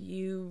 if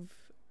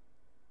you've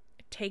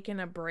taken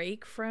a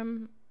break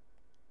from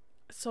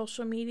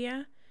social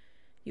media,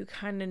 you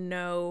kind of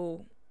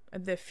know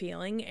the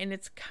feeling, and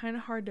it's kind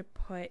of hard to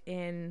put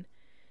in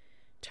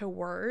to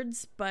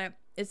words, but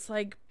it's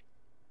like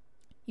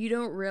you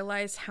don't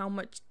realize how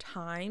much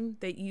time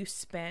that you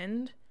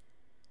spend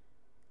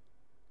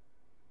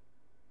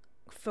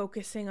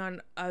focusing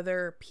on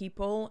other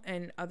people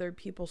and other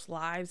people's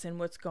lives and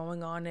what's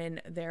going on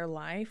in their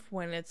life,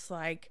 when it's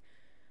like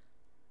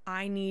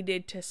I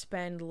needed to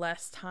spend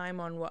less time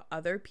on what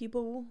other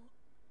people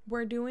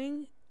were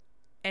doing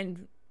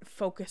and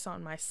focus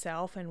on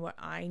myself and what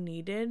I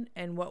needed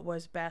and what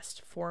was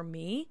best for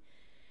me.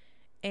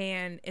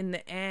 And in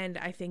the end,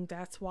 I think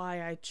that's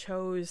why I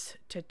chose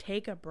to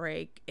take a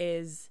break,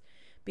 is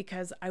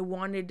because I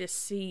wanted to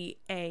see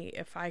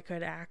if I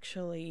could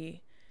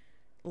actually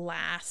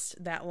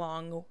last that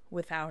long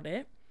without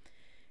it,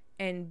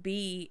 and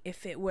B,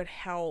 if it would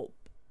help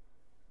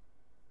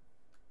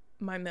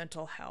my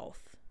mental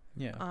health.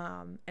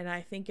 Yeah. And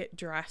I think it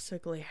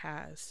drastically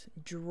has.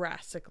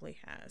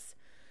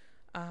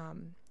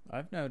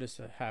 I've noticed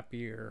a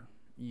happier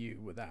you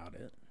without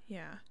it.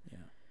 Yeah.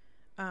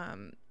 Yeah.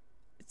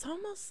 It's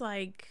almost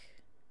like,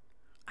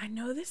 I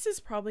know this is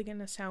probably going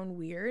to sound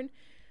weird,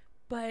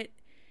 but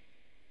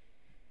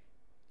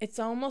it's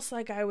almost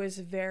like I was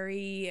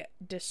very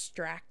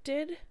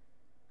distracted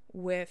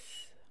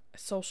with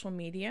social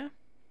media,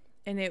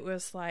 and it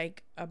was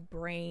like a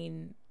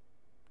brain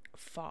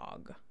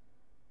fog.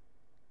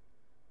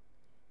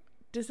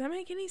 Does that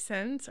make any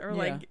sense? Or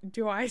like,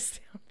 do I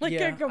sound like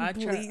a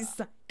complete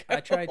psycho?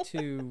 I try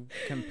to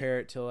compare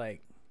it to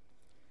like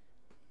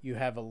you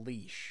have a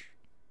leash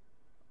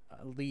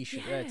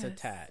that's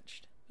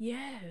attached.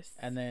 Yes.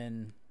 And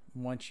then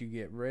once you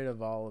get rid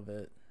of all of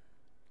it,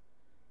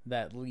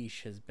 that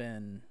leash has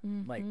been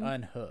like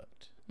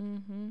unhooked.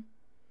 Mm-hmm.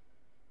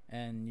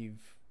 And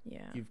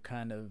you've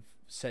kind of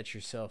set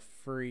yourself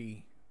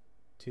free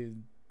to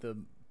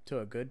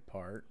a good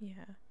part. Yeah.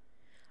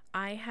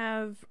 I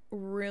have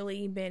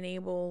really been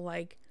able,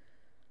 like,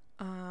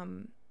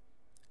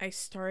 I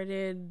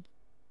started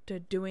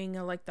doing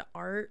like the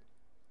art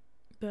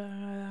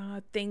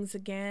things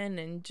again,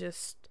 and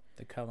just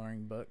the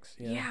coloring books.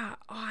 Yeah,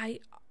 I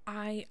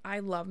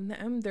love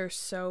them. They're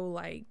so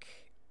like,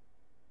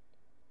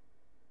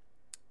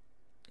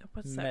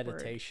 what's that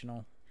word?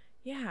 Meditational.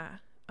 Yeah.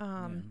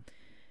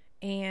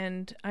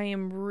 And I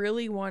am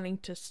really wanting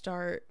to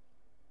start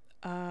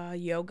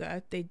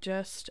yoga. They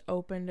just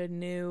opened a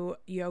new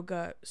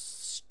yoga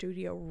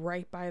studio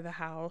right by the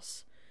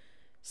house.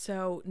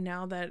 So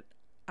now that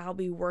I'll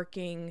be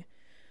working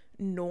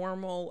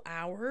normal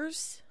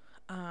hours,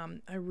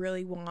 I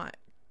really want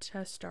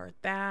to start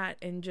that,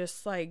 and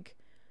just like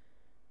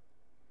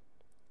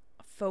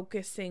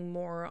focusing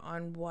more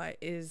on what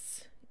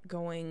is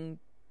going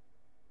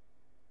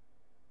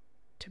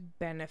to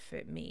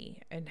benefit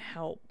me and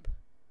help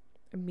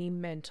me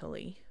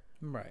mentally.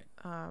 Right.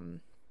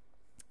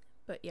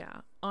 But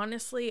yeah,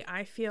 honestly,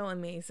 I feel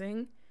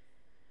amazing.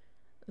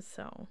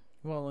 So.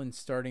 Well, in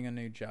starting a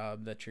new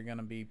job that you're going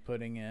to be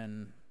putting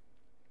in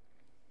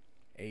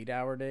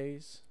 8-hour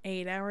days.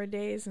 8-hour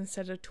days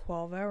instead of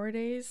 12-hour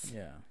days.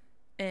 Yeah.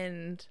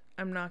 And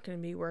I'm not going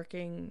to be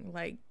working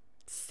like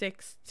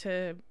 6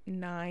 to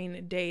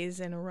 9 days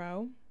in a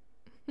row.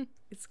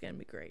 It's going to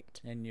be great.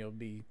 And you'll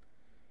be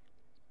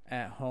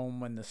at home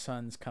when the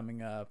sun's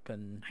coming up,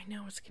 and I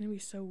know, it's going to be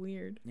so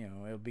weird. You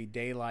know, it'll be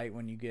daylight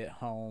when you get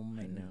home,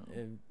 and I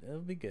know.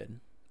 It'll be good.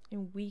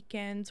 And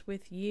weekends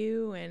with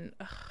you, and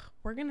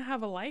we're going to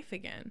have a life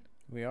again.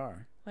 We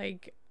are.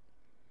 Like,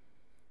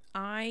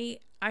 I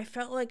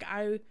felt like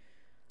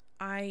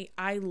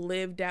I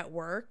lived at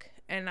work,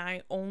 and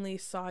I only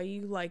saw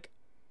you like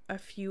a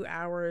few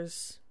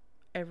hours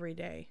every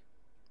day.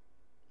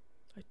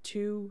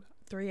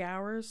 2-3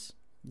 hours.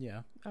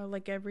 Yeah.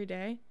 Like every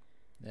day.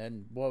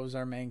 And what was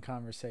our main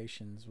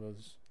conversations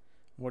was,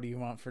 what do you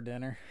want for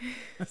dinner?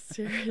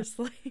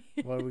 Seriously.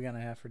 What are we going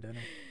to have for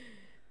dinner?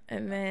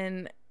 And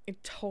then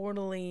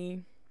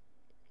totally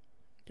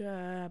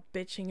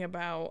bitching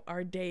about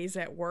our days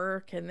at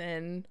work, and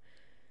then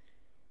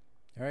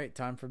all right,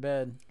 time for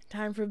bed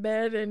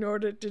in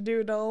order to do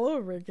it all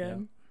over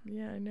again. Yep.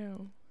 Yeah, I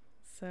know.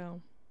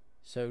 So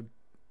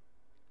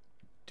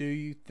do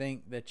you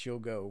think that you'll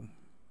go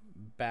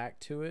back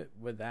to it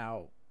with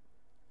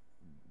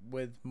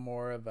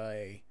more of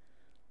a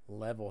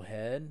level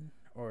head,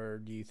 or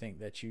do you think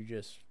that you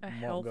just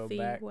won't go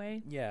back?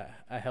 Way? Yeah,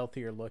 a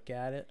healthier look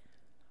at it.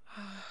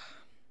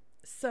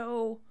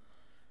 So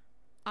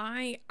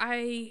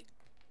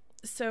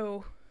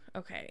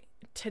okay,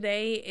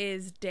 today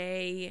is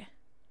day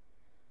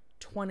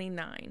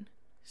 29.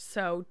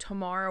 So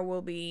tomorrow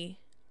will be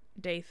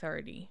day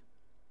 30.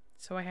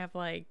 So I have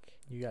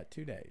you got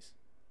 2 days.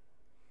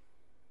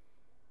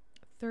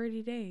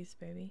 30 days,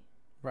 baby.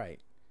 Right.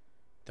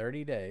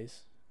 30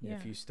 days. Yeah.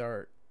 If you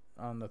start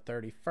on the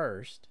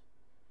 31st,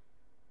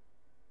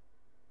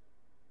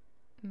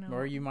 no.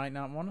 Or you might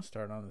not want to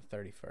start on the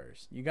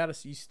 31st.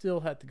 You still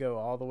have to go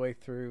all the way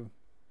through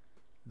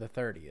the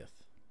 30th.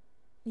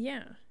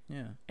 Yeah.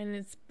 Yeah. And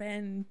it's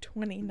been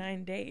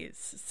 29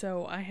 days.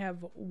 So I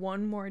have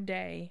one more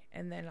day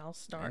and then I'll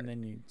start. And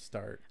then you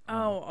start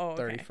on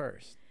 31st.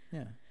 Okay.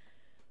 Yeah.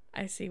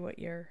 I see what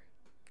you're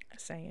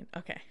saying.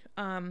 Okay.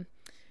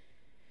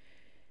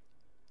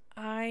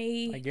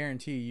 I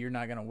guarantee you're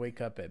not going to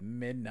wake up at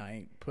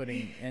midnight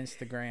putting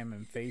Instagram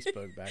and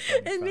Facebook back on your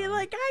and phone. be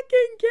like, I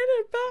can get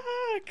it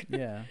back.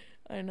 Yeah.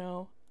 I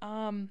know.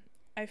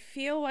 I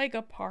feel like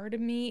a part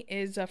of me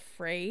is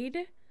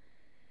afraid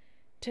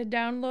to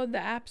download the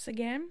apps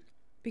again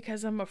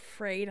because I'm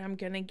afraid I'm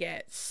going to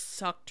get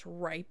sucked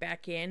right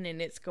back in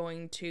and it's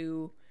going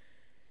to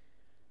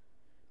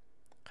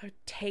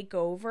take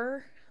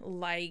over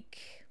like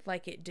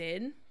it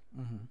did.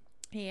 Mm-hmm.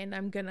 And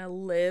I'm going to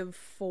live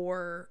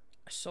for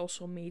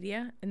social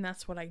media, and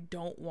that's what I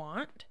don't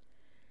want.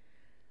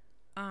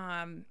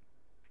 A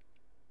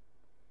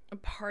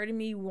part of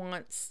me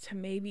wants to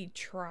maybe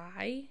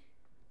try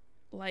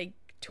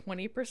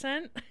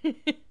 20%.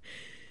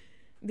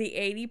 The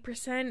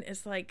 80%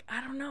 is I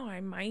don't know,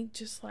 I might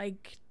just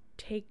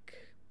take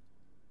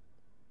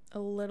a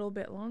little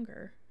bit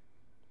longer.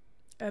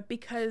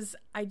 Because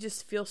I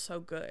just feel so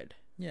good.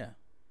 Yeah.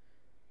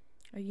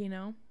 You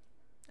know?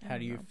 How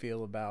do you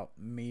feel about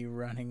me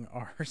running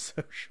our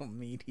social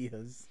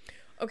medias?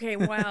 Okay,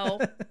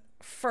 well,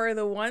 for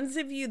the ones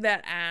of you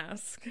that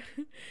ask,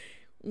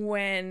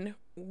 when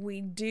we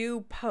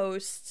do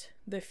post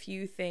the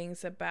few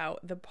things about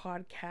the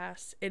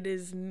podcast, it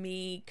is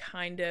me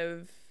kind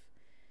of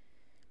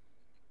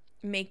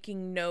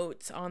making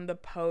notes on the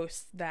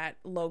post that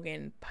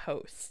Logan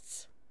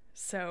posts.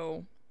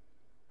 So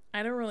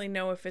I don't really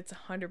know if it's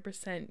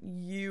 100%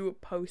 you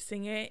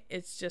posting it.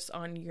 It's just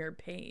on your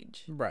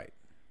page. Right.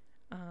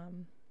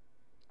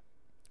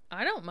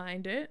 I don't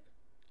mind it.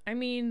 I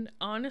mean,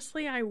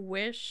 honestly, I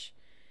wish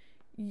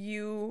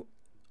you...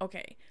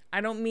 Okay, I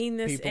don't mean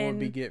this People would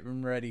be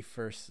getting ready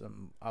for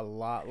a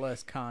lot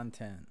less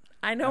content.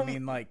 I don't... I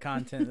mean,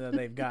 content that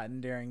they've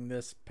gotten during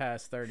this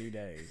past 30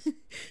 days.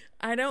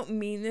 I don't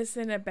mean this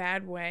in a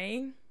bad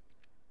way,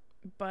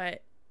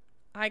 but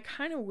I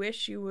kind of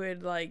wish you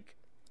would,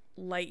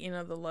 lighten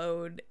up the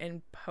load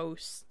and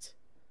post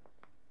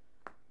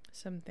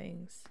some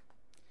things.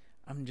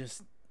 I'm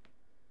just...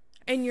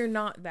 And you're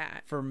not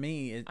that. For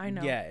me, I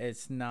know. Yeah,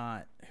 it's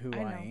not who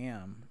I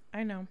am.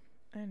 I know.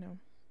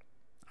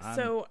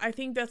 So I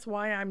think that's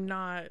why I'm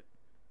not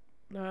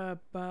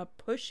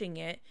pushing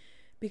it,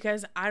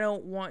 because I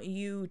don't want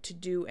you to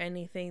do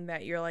anything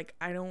that you're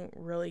I don't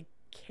really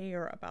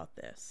care about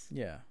this.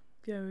 Yeah.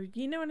 So,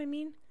 you know what I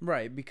mean?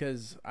 Right,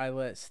 because I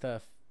let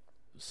stuff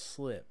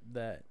slip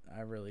that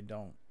I really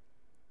don't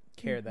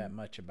care that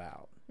much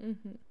about.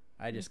 Mm-hmm.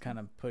 I just kind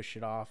of push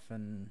it off,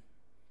 and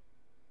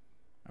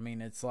I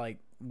mean, it's like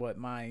what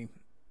my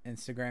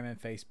Instagram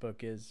and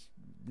Facebook is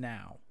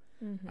now.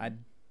 Mm-hmm. I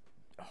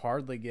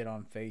hardly get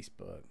on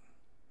Facebook.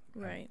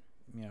 Right.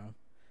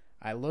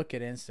 I look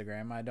at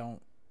Instagram. I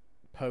don't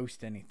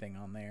post anything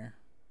on there.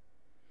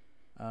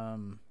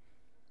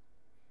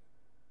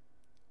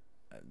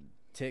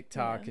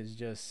 TikTok is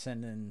just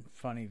sending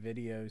funny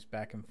videos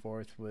back and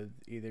forth with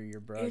either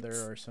your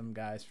brother or some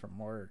guys from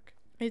work.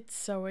 It's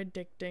so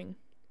addicting.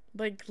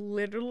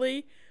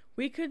 Literally,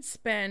 we could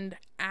spend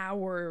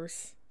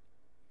hours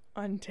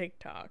on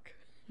TikTok.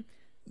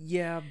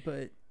 Yeah,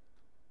 but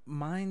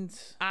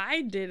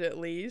I did, at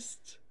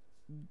least.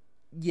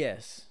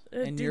 Yes.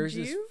 And yours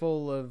is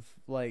full of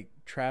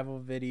travel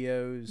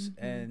videos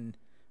and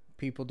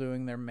people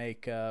doing their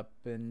makeup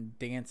and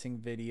dancing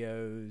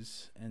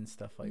videos and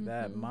stuff like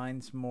that.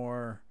 Mine's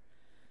more,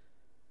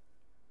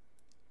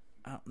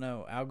 I don't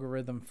know,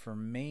 algorithm for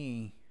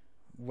me,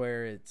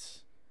 where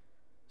it's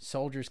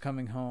soldiers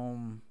coming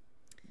home,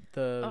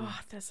 Oh,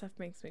 that stuff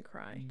makes me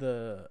cry.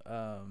 the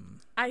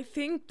I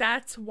think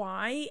that's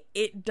why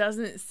it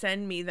doesn't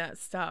send me that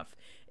stuff,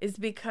 is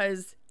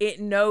because it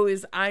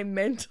knows I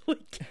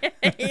mentally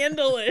can't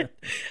handle it.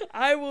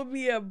 I will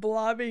be a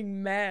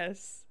blobbing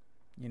mess.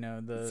 you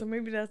know, the So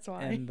maybe that's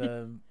why. and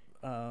the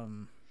how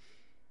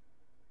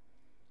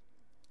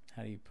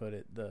do you put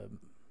it, the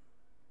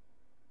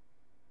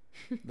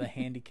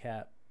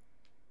handicapped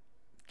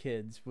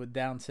kids with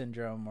Down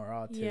syndrome or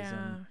autism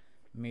Yeah.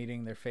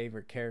 meeting their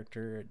favorite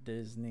character at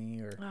Disney,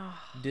 or Oh.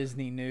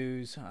 Disney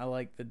News. I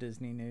like the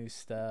Disney News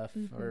stuff,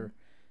 or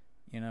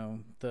you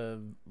know,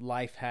 the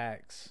life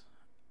hacks.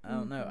 I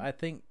don't know. I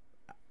think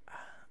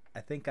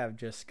I've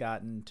just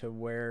gotten to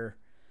where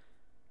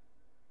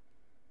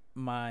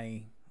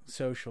my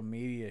social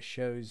media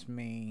shows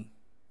me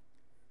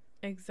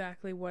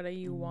Exactly what do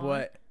you want?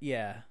 what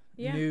Yeah.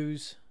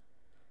 news,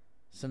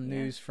 some Yeah.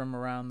 news from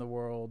around the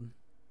world,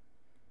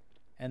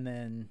 and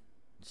then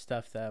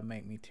stuff that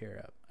make me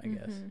tear up, I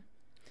guess.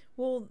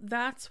 Well,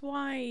 that's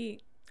why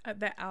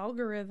the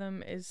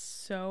algorithm is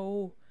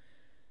so,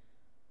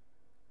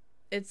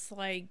 it's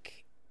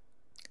like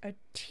a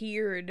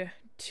tiered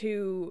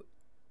to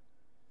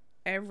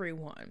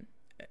everyone,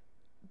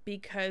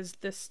 because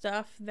the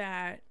stuff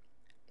that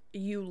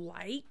you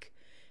like,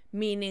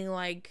 meaning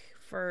like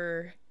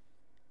for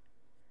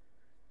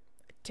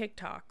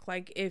TikTok,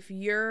 like if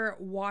you're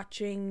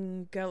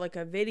watching like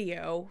a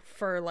video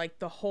for like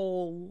the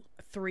whole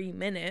 3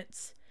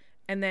 minutes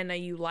and then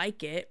you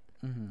like it,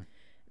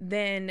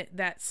 then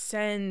that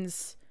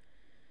sends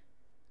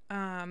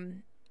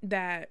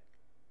that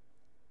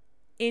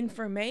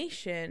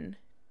information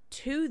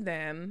to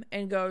them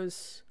and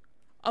goes,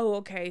 oh,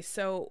 okay,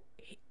 so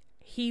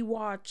he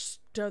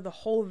watched the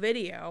whole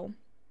video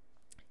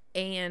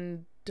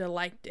and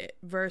liked it,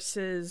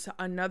 versus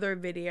another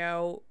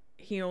video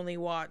he only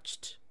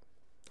watched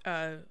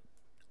 2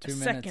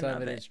 minutes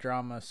of it is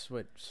drama,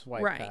 swipe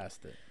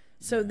past it.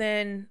 So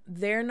then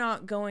they're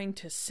not going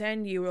to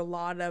send you a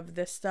lot of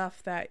the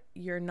stuff that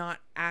you're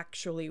not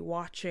actually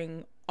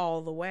watching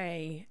all the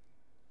way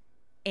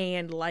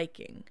and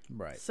liking.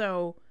 Right.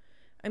 So,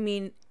 I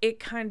mean, it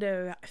kind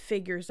of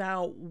figures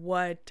out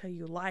what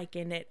you like,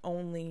 and it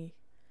only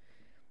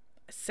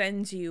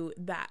sends you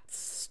that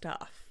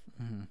stuff.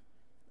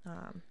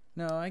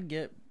 No,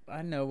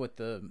 I know what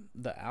the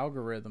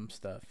algorithm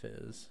stuff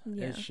is.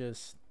 Yeah. It's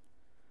just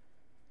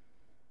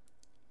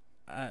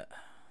I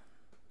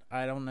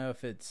don't know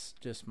if it's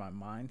just my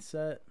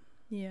mindset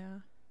Yeah.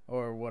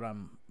 or what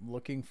I'm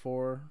looking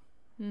for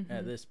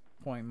at this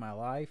point in my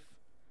life.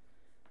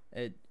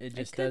 It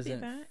just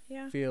doesn't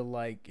feel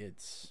like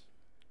it's,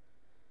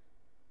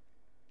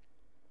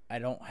 I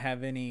don't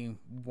have any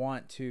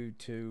want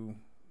to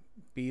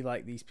be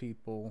like these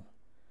people.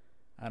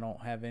 I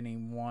don't have any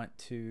want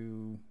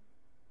to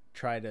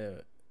try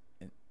to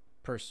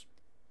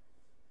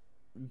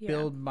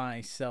build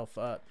myself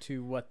up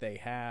to what they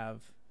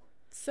have.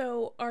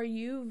 So, are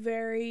you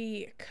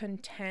very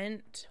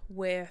content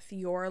with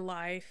your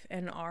life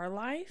and our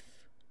life?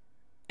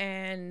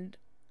 And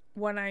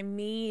what I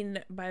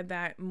mean by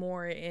that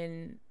more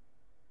in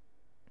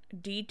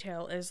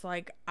detail is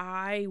like,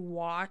 I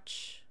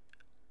watch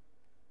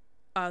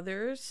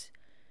others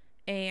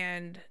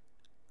and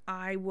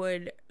I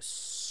would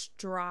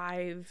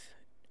strive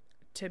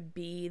to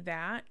be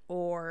that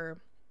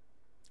or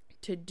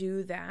to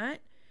do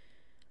that,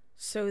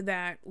 so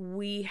that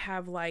we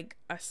have like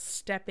a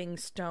stepping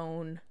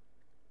stone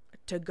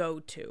to go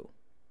to.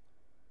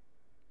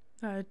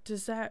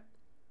 Does that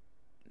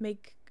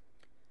make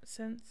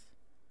sense?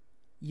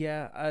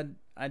 Yeah,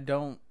 I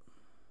don't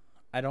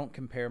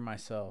compare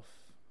myself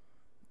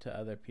to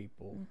other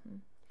people.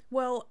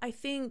 Well, I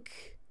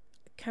think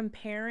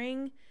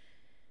comparing,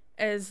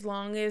 as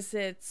long as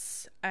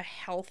it's a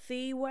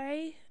healthy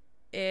way,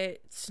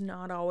 it's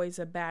not always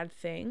a bad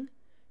thing,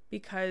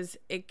 because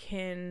it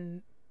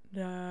can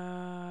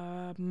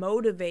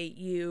motivate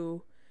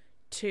you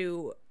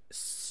to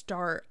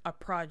start a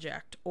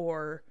project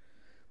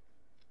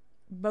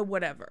but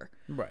whatever.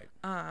 Right.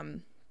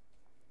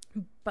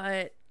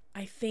 But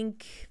I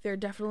think there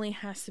definitely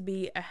has to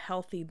be a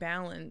healthy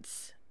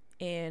balance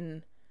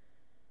in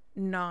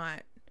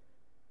not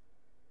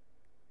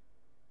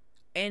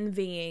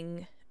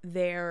envying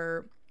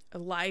their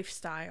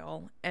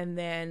lifestyle and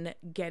then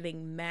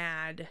getting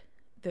mad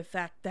the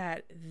fact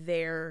that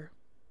they're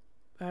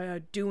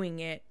doing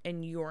it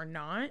and you're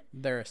not.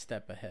 They're a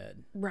step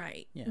ahead.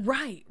 Right. Yeah.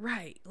 Right.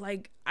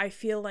 Like, I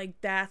feel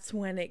like that's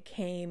when it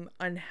came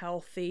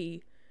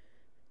unhealthy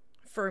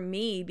for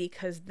me,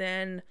 because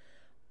then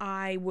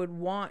I would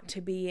want to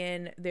be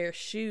in their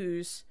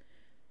shoes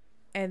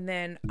and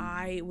then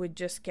I would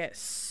just get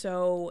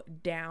so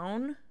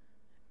down.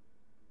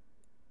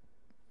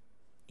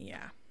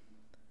 Yeah.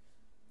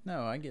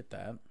 No, I get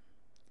that.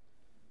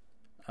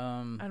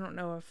 I don't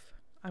know if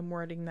I'm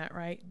wording that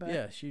right, but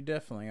yes, you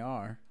definitely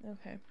are.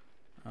 okay.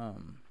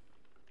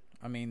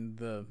 I mean,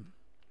 the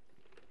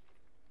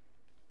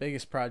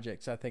biggest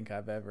projects I think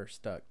I've ever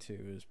stuck to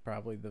is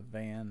probably the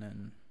van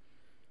and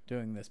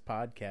doing this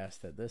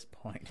podcast at this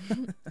point.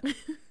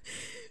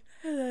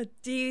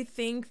 Do you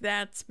think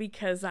that's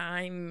because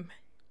I'm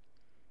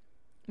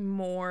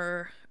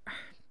more,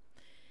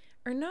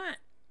 or not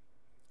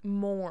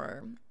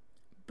more,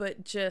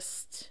 but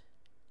just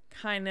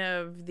kind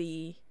of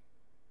the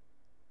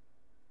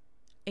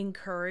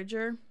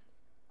encourager?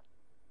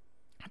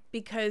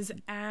 Because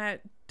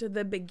at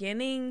the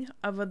beginning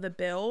of the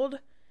build,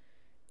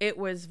 it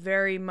was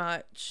very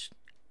much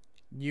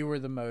you were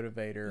the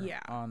motivator.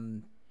 Yeah.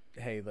 On,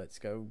 hey, let's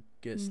go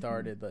get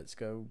started. Let's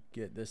go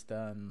get this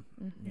done.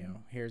 You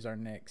know, here's our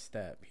next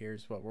step.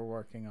 Here's what we're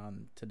working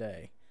on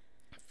today.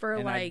 For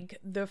and like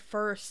the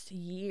first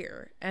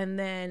year. And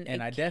then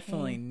I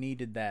definitely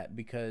needed that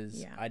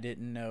because I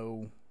didn't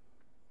know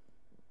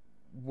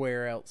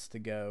where else to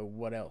go,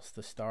 what else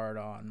to start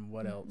on,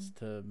 what else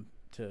to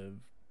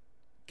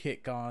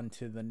kick on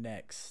to the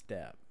next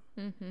step.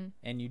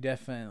 And you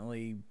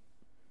definitely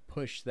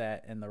push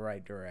that in the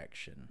right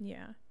direction.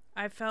 Yeah.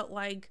 I felt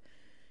like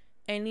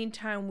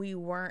anytime we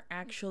weren't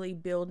actually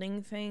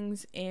building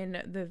things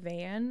in the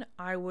van,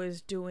 I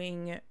was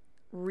doing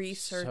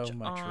research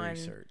on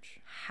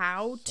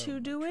how to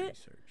do it,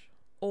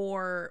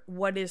 or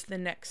what is the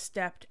next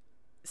step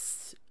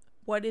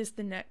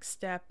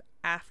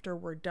after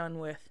we're done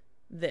with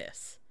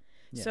this.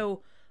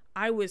 So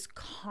I was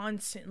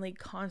constantly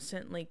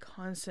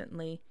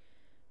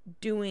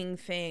doing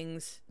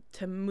things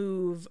to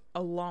move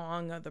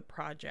along the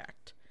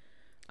project.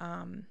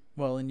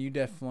 Well, and you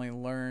definitely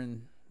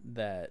learn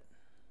that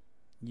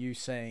you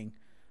saying,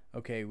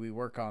 okay, we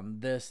work on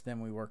this, then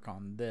we work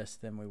on this,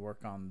 then we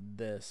work on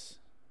this,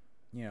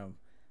 you know,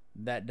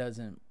 that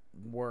doesn't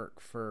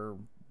work for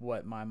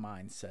what my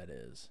mindset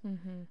is.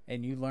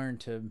 And you learn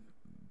to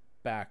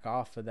back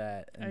off of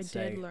that and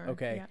say,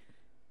 okay,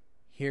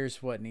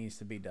 here's what needs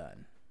to be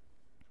done.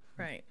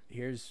 Right.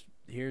 Here's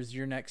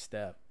your next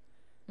step.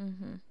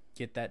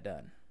 Get that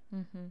done.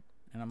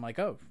 And I'm like,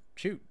 oh,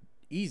 shoot,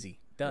 easy,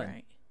 done.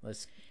 Right.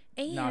 Let's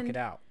knock it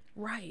out.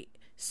 Right.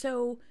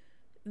 So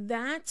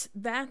that's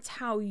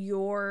how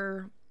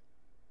your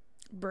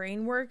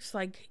brain works.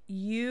 Like,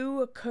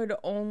 you could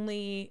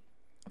only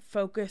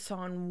focus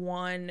on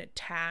one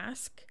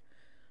task,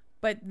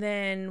 but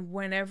then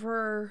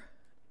whenever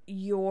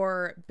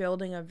you're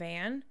building a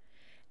van,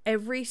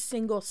 every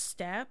single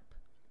step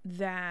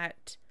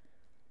that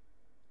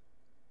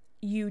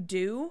you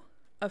do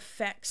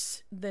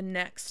affects the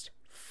next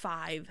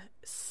 5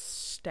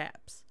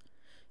 steps.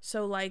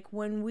 So like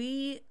when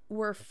we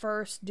were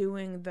first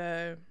doing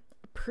the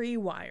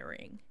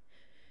pre-wiring,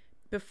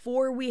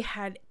 before we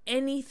had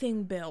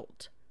anything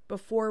built,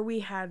 before we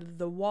had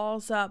the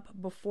walls up,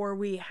 before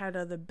we had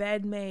the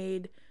bed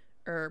made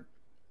or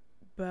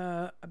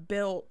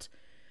built,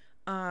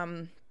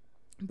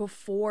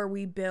 before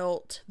we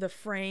built the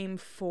frame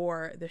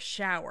for the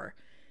shower,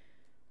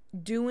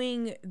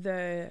 doing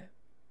the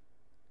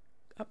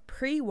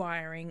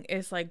pre-wiring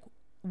is like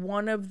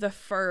one of the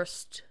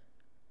first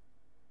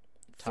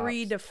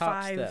 3 to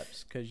 5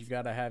 steps, because you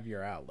got to have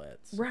your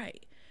outlets.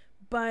 Right.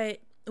 But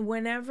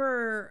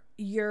whenever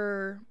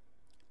you're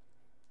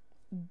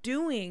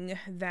doing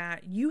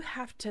that, you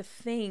have to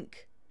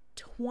think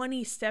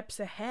 20 steps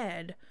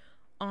ahead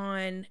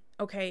on,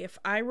 okay, if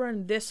I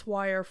run this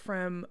wire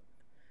from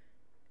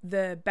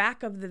the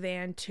back of the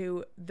van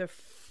to the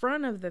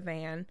front of the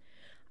van,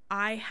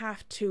 I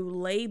have to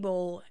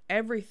label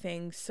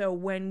everything. So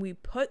when we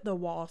put the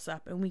walls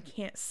up and we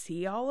can't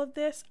see all of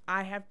this,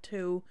 I have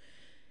to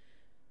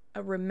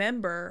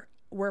remember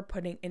we're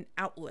putting an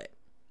outlet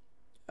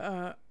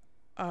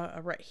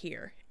right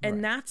here.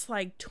 And that's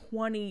like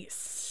 20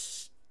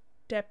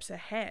 steps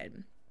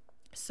ahead.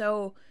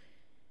 So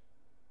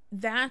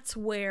that's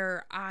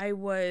where I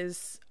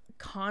was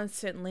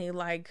constantly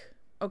like,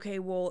 okay,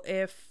 well,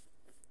 if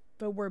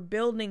we're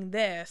building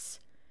this,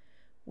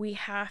 we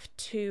have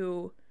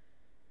to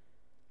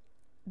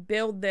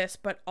build this,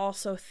 but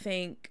also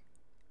think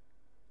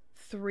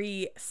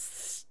 3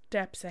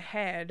 steps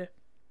ahead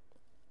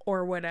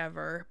or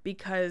whatever,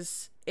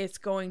 because it's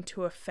going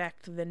to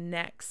affect the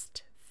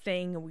next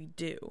thing we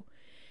do.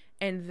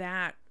 And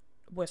that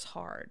was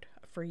hard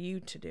for you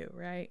to do,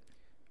 right?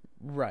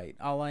 Right.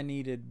 All I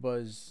needed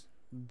was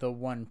the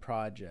one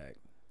project.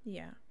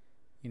 Yeah.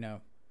 You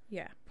know.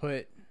 Yeah.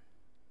 Put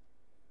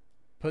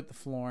the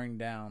flooring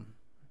down.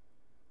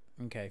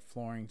 Okay,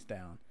 flooring's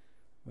down.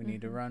 We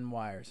need to run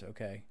wires.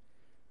 Okay.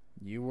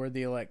 You were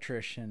the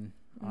electrician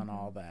on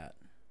all that.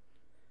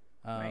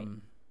 Right.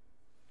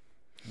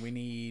 We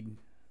need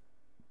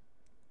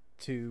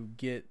to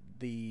get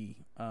the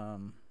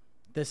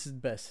this is the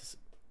best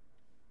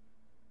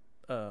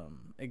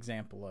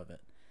example of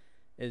it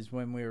is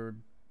when we were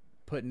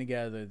putting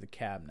together the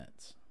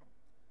cabinets.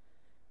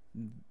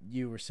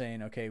 You were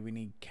saying, okay, we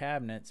need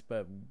cabinets,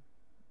 but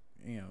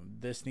you know,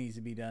 this needs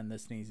to be done,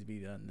 this needs to be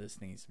done, this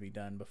needs to be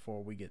done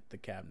before we get the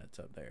cabinets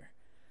up there.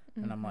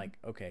 And I'm like,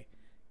 okay,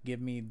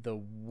 give me the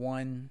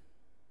one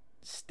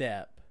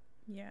step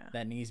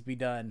that needs to be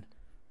done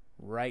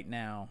right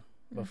now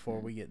before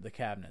we get the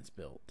cabinets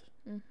built.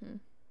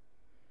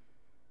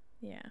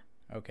 Yeah.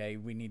 Okay,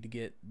 we need to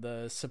get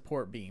the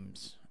support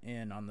beams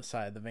in on the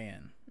side of the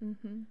van.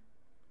 Mm-hmm.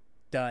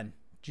 Done.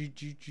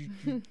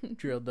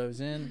 Drilled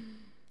those in.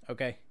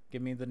 Okay,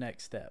 give me the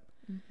next step.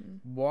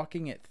 Mm-hmm.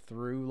 Walking it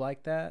through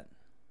like that,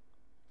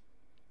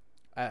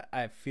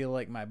 I feel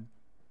like my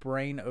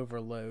brain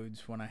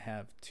overloads when I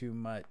have too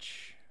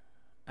much.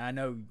 I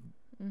know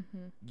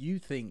you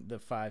think the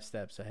 5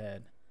 steps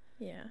ahead.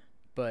 Yeah.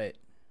 But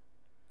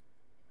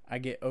I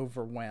get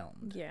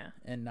overwhelmed. Yeah.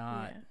 And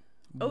not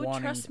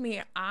trust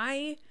me,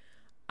 I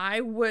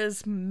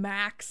was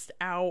maxed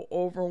out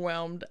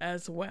overwhelmed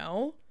as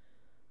well.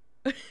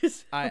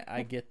 So.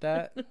 I get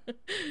that.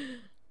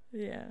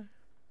 Yeah.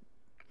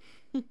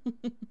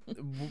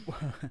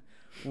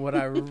 What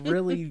I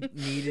really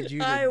needed you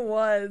to...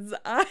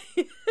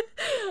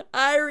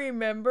 I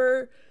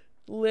remember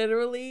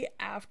literally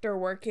after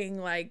working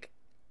like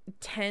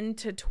 10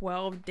 to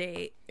 12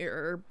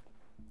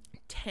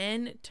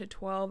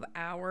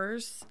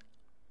 hours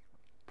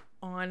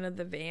on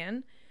the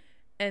van,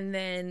 and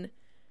then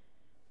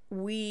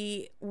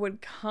we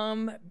would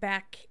come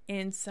back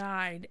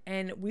inside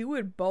and we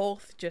would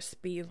both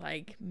just be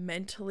like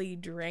mentally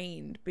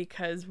drained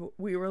because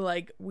we were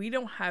like, we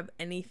don't have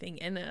anything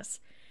in us.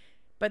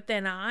 But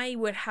then I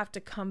would have to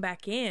come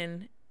back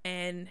in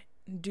and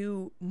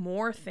do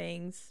more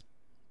things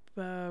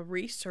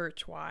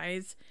research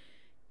wise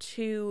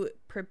to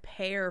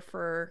prepare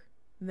for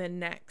the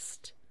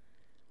next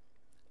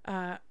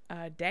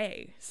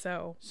day.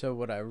 So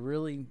what I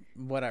really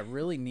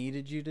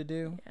needed you to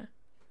do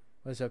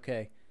was,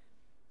 okay,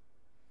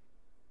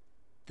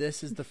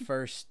 this is the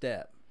first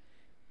step,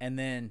 and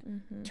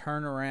then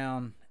turn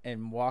around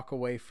and walk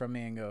away from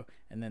me and go,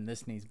 and then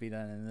this needs to be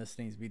done, and this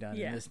needs to be done,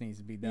 and this needs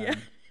to be done.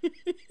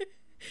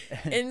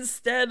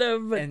 Instead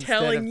of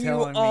telling me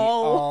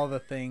all the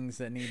things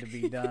that need to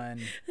be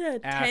done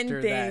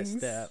after 10 things, that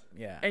step.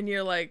 Yeah. And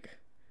you're like,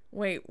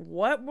 wait,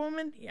 what,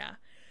 woman? Yeah.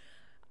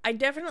 I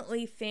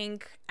definitely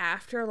think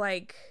after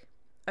like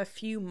a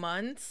few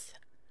months,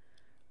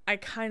 I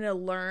kind of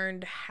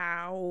learned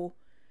how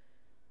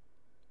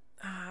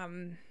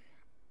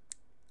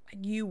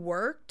you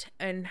worked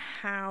and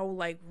how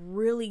like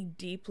really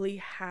deeply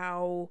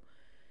how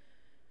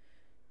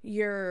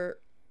your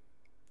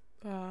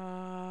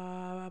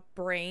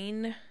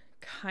brain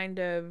kind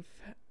of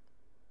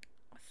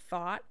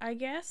thought, I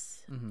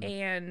guess.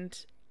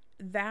 And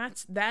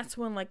that's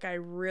when like I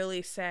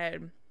really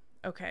said,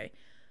 okay,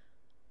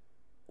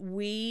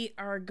 we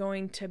are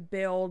going to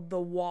build the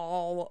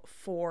wall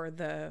for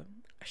the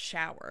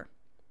shower.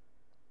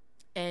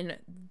 And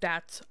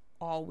that's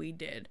all we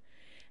did.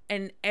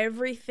 And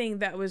everything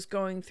that was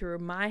going through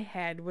my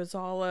head was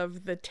all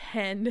of the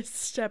 10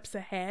 steps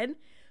ahead.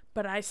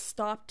 But I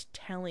stopped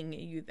telling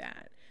you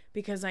that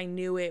because I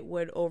knew it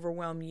would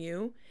overwhelm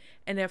you.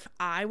 And if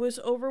I was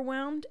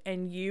overwhelmed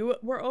and you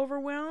were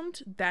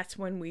overwhelmed, that's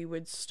when we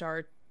would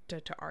start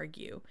to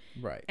argue.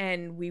 Right.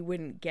 And we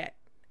wouldn't get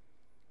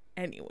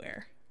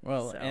anywhere.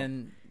 Well,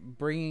 and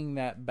bringing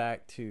that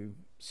back to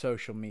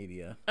social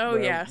media. Oh,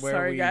 yeah.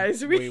 Sorry,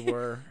 guys. We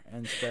were,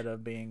 instead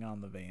of being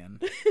on the van.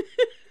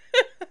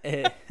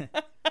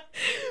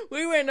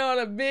 We went on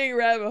a big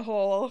rabbit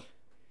hole.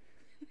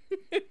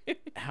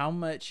 How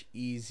much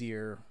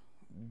easier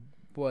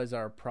was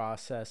our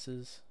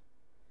processes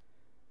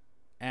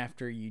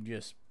after you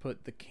just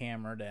put the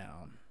camera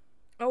down?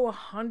 Oh,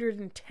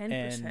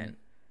 110%.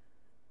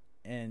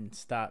 And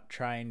stop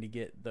trying to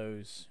get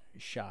those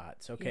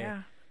shots. Okay.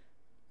 Yeah.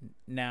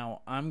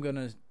 Now I'm going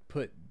to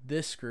put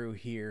this screw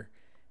here,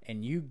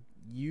 and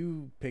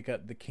you pick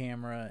up the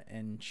camera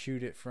and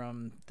shoot it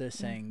from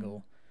this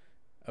angle.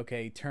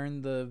 Okay,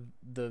 turn the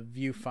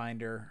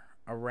viewfinder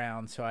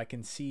around so I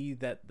can see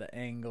that the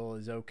angle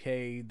is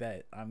okay,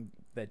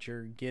 that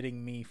you're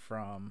getting me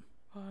from.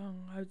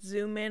 I'd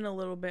zoom in a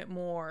little bit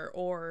more,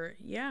 or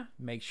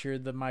make sure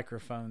the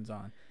microphone's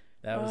on.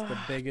 That was the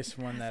biggest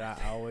one that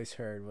I always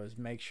heard, was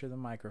make sure the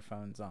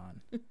microphone's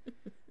on.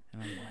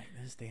 And I'm like,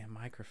 this damn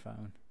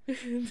microphone.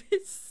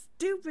 This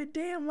stupid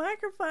damn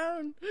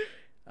microphone.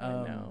 I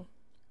know.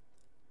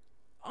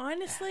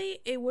 Honestly,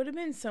 it would have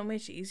been so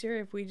much easier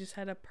if we just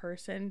had a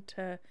person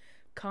to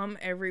come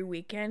every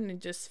weekend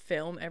and just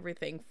film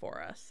everything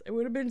for us. It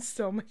would have been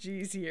so much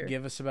easier.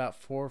 Give us about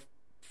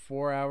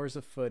four hours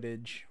of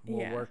footage.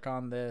 We'll work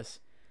on this,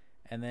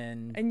 and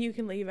then you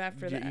can leave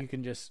after that. You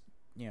can just,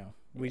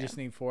 we just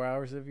need 4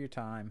 hours of your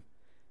time,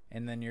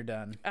 and then you're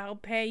done. I'll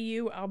pay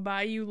you. I'll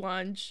buy you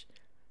lunch,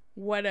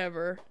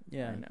 whatever.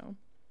 Yeah, I know.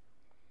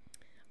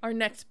 Our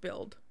next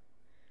build.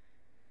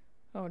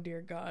 Oh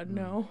dear God,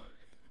 no.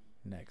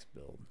 Next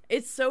build.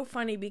 It's so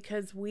funny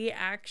because we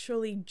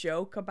actually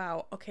joke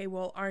about, okay,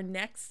 well, our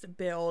next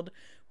build,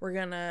 we're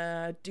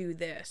gonna do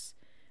this,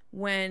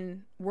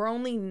 when we're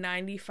only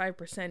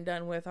 95%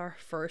 done with our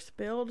first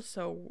build,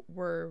 so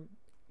we're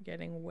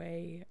getting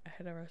way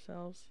ahead of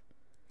ourselves.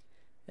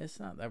 It's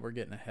not that we're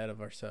getting ahead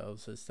of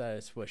ourselves, it's that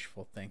it's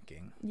wishful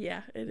thinking.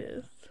 Yeah, it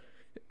is.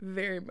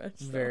 Very much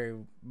so. Very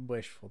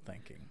wishful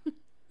thinking.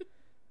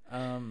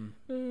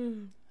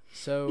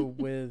 So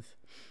with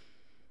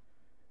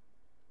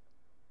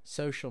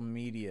social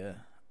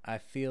media, I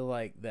feel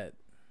like that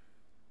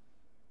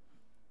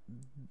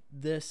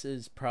this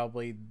is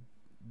probably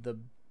the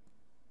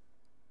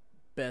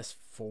best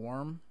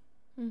form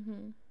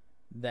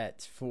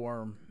that's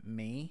for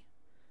me,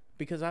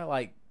 because I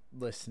like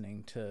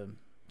listening to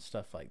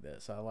stuff like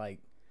this. I like,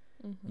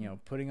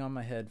 putting on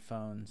my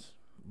headphones,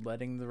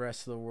 letting the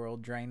rest of the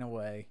world drain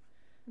away,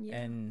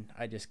 and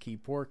I just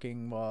keep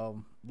working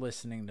while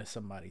listening to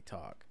somebody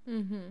talk.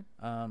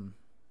 Do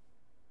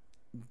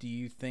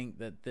you think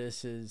that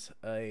this is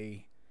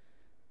a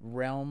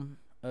realm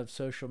of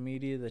social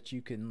media that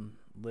you can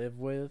live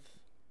with?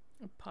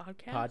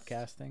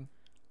 Podcasting?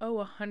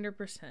 Oh,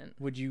 100%.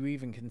 Would you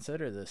even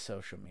consider this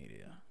social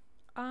media?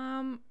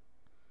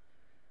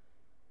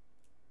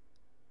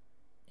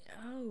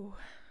 Oh,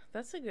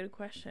 that's a good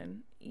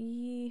question.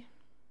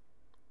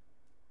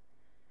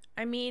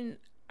 I mean,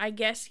 I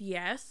guess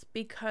yes,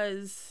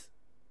 because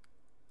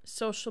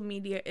social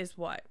media is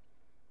what?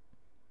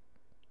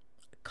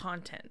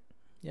 Content.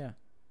 Yeah.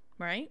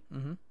 Right?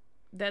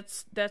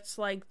 That's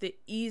like the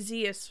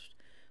easiest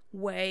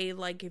way.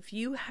 Like, if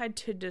you had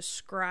to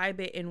describe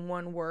it in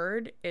one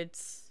word,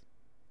 it's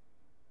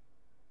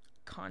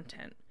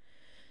content.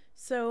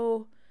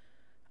 So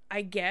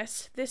I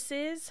guess this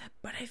is,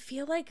 but I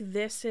feel like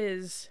this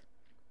is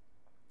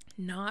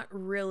not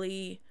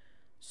really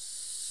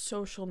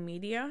social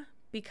media,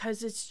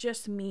 because it's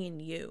just me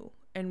and you,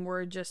 and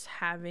we're just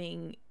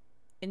having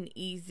an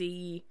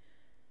easy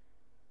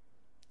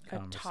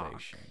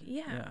conversation.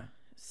 Yeah.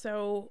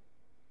 So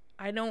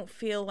I don't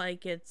feel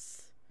like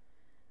it's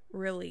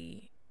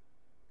really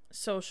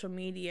social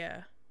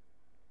media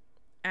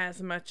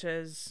as much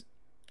as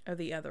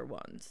the other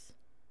ones,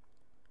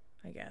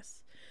 I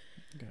guess.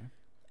 Okay.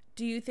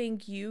 Do you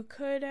think you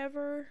could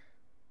ever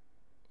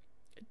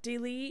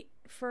delete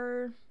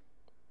for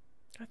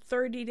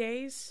 30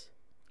 days,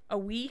 a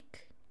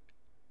week,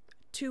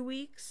 2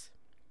 weeks?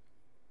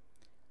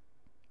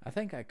 I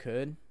think I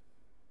could.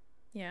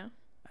 Yeah.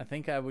 I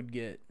think I would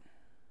get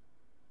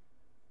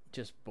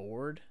just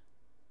bored.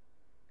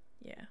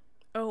 Yeah.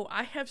 Oh,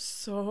 I have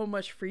so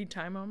much free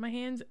time on my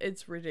hands.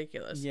 It's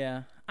ridiculous.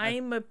 Yeah. I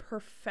am a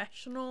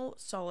professional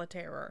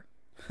solitairer.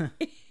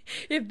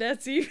 If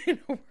that's even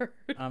a word.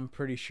 I'm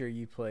pretty sure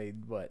you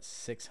played,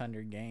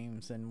 600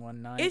 games in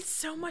one night? It's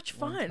so much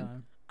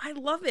fun. I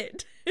love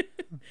it.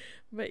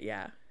 But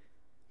yeah.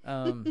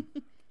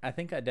 I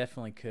think I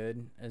definitely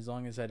could, as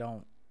long as I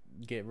don't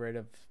get rid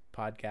of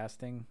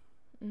podcasting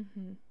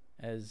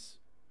as,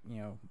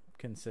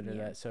 consider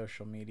that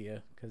social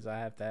media, because I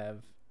have to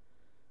have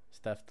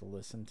stuff to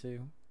listen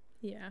to.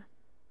 Yeah.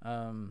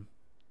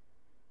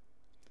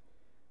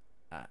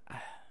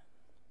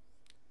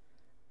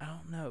 I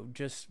don't know,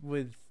 just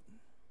with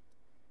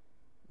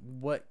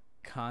what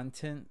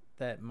content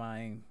that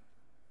my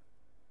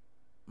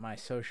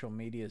social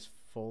media is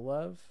full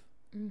of.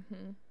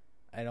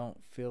 I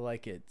don't feel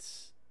like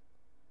it's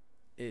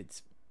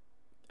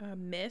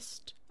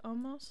missed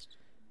almost.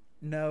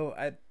 No,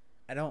 I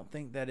don't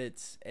think that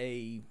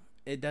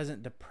it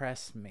doesn't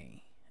depress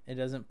me. It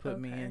doesn't put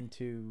me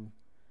into,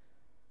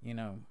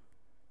 into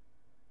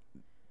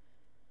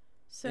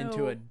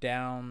a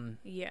down.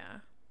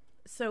 Yeah.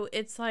 So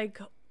it's like,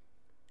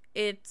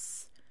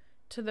 it's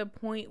to the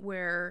point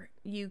where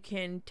you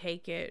can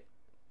take it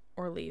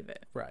or leave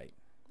it. Right.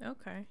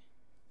 Okay.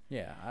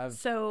 Yeah.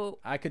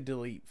 I could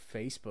delete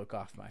Facebook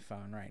off my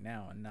phone right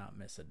now and not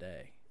miss a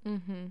day.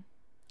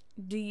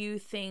 Do you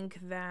think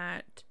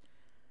that,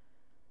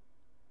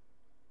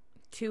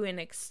 to an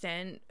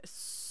extent,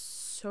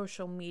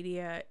 social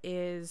media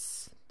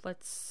is,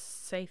 let's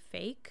say,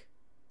 fake?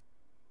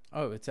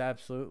 Oh, it's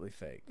absolutely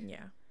fake.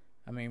 Yeah.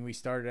 I mean, we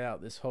started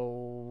out this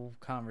whole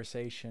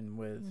conversation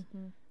with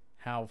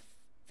how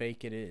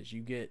fake it is.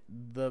 You get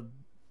the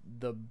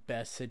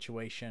best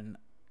situation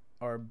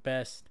or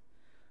best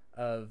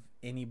of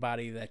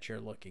anybody that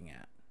you're looking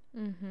at.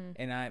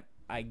 And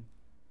I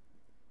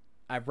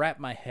wrapped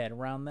my head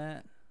around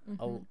that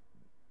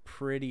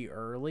pretty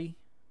early.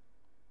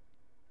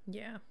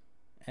 Yeah.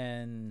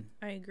 And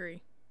I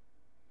agree.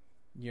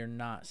 You're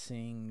not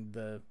seeing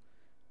the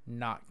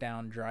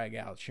knockdown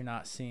drag-outs. You're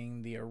not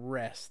seeing the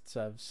arrests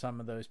of some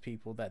of those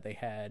people that they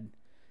had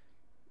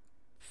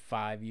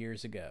 5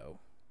 years ago,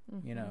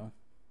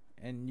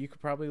 and you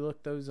could probably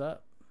look those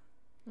up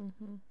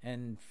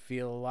and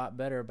feel a lot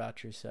better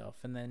about yourself,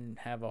 and then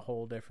have a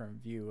whole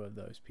different view of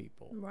those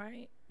people.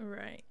 Right.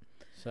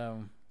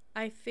 So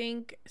I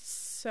think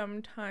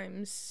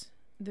sometimes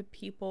the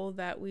people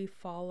that we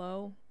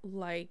follow,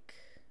 like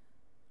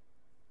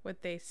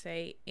what they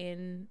say,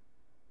 influencers.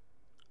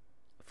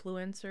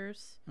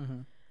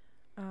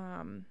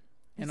 And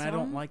I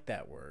don't like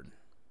that word.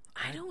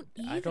 I don't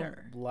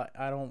either.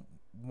 I don't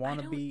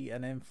want to be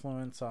an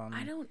influence on.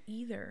 I don't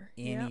either.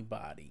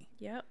 Anybody.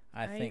 Yep.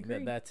 I think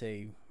agree. that's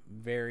a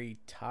very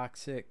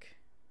toxic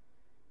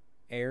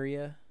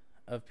area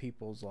of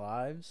people's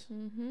lives.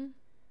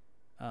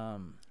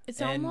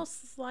 It's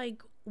almost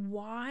like,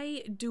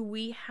 why do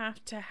we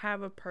have to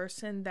have a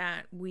person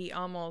that we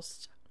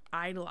almost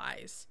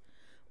idolize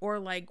or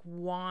like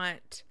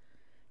want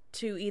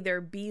to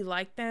either be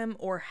like them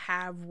or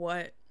have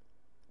what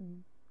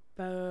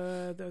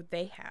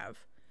they have.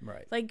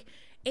 Right. Like,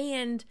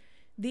 and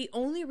the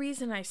only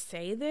reason I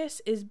say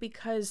this is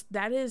because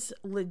that is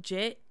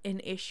legit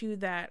an issue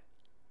that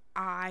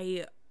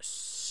I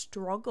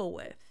struggle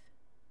with.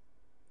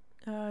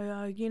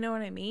 You know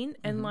what I mean?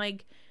 And Mm-hmm.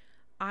 like,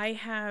 I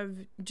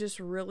have just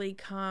really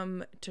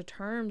come to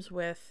terms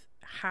with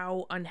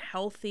how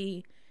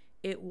unhealthy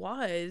it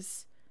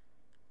was.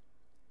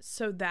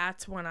 So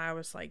that's when I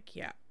was like,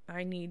 yeah,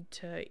 I need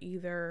to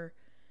either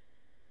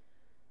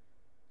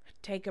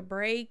take a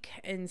break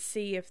and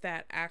see if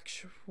that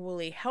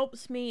actually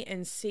helps me,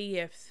 and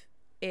see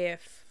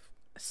if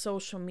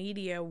social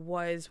media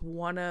was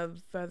one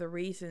of the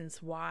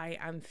reasons why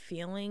I'm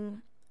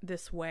feeling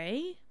this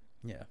way.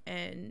 Yeah.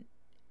 And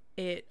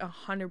it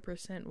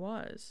 100%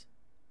 was.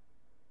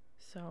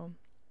 So,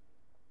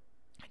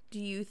 do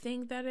you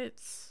think that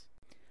it's...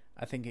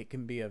 I think it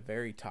can be a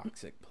very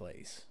toxic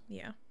place.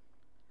 Yeah,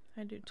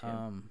 I do too.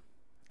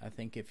 I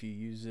think if you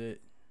use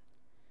it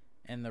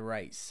in the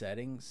right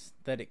settings,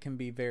 that it can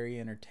be very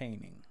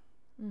entertaining.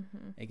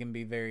 Mm-hmm. It can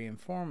be very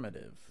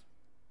informative.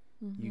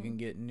 Mm-hmm. You can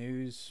get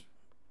news,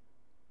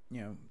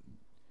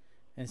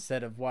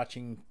 instead of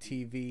watching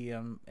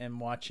TV and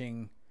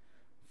watching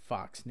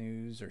Fox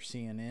News or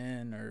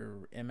CNN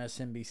or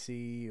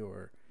MSNBC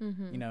or,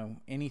 Mm-hmm.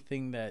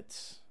 Anything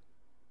that's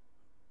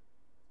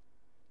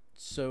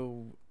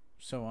so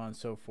on and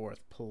so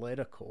forth,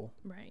 political.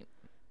 Right.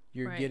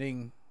 You're Right.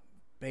 getting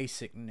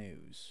basic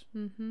news.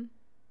 Mm-hmm.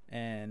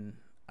 And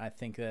I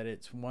think that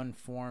it's one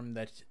form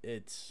that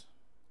it's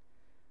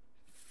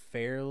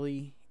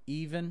fairly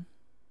even.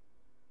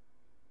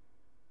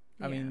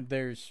 I mean,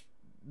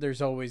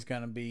 there's always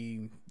going to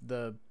be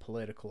the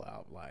political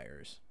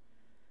outliers.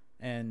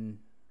 And,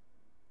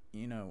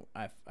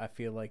 I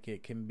feel like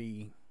it can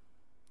be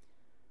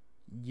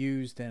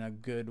used in a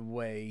good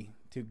way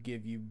to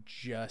give you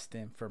just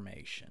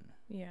information.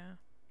 Yeah.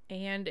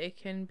 And it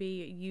can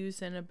be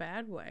used in a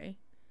bad way.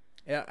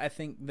 Yeah, I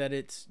think that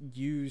it's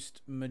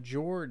used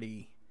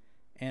majority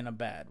in a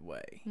bad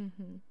way.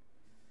 Mm-hmm.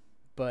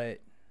 But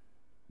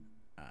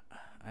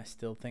I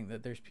still think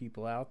that there's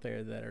people out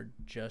there that are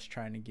just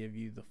trying to give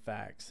you the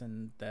facts,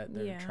 and that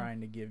they're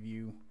trying to give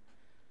you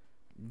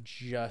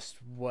just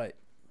what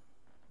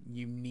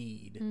you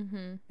need,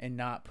 Mm-hmm. and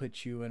not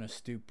put you in a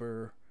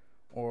stupor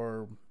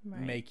or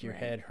make your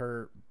head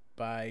hurt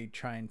by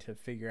trying to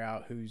figure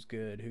out who's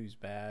good, who's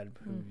bad,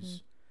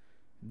 who's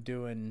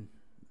doing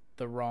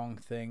the wrong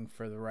thing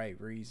for the right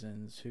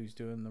reasons, who's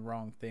doing the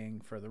wrong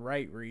thing for the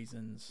right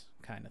reasons,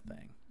 kind of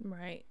thing.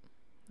 Right.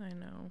 I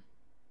know.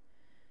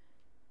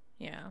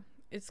 Yeah.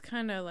 It's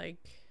kind of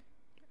like,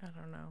 I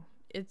don't know.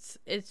 It's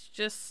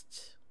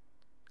just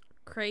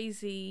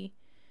crazy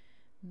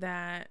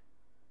that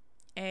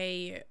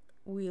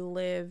we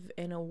live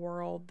in a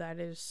world that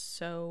is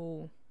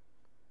so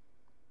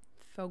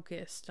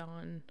focused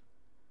on...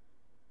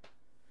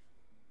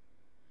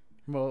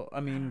 Well, I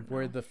mean,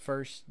 we're the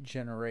first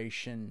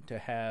generation to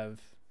have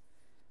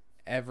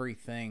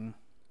everything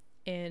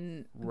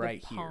in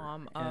right the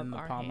palm here, of in the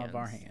our palm hands. of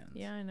our hands.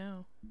 Yeah, I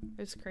know.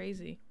 It's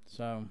crazy.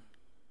 So,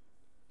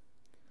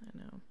 I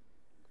know.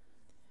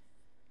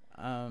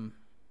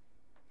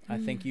 I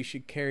think you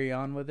should carry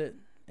on with it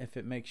if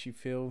it makes you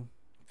feel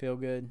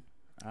good.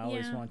 I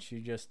always want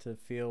you just to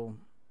feel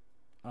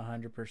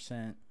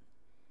 100%.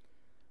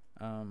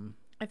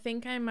 I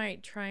think I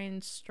might try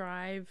and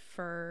strive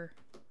for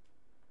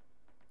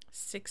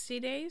 60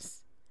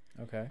 days.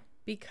 Okay.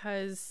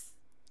 Because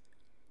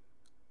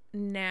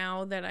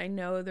now that I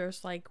know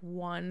there's like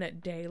 1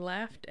 day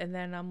left, and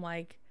then I'm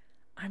like,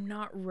 I'm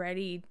not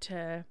ready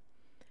to...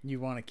 You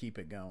want to keep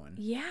it going.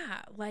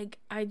 Yeah, like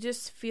I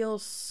just feel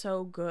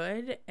so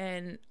good,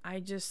 and I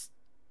just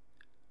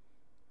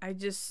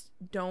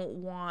don't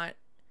want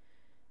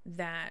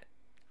that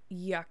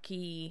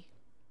yucky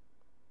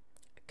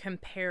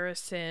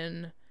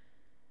comparison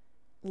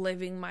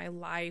living my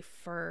life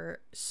for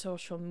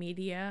social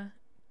media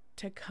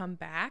to come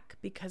back,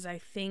 because I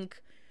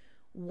think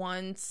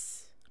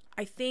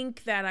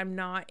that I'm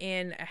not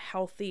in a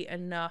healthy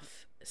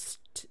enough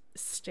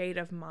state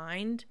of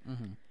mind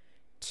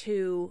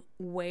to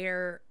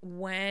where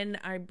when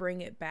I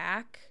bring it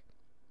back,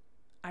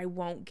 I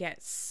won't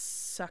get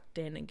sucked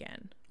in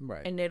again.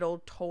 Right. And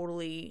it'll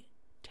totally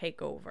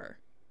take over.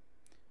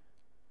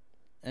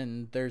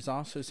 And there's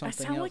also something else.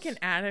 I sound like an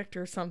addict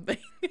or something.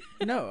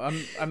 No,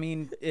 I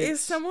mean,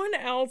 is someone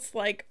else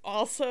like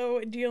also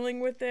dealing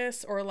with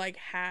this, or like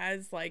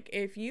has, like,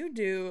 if you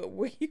do,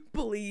 will you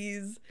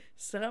please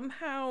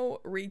somehow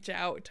reach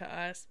out to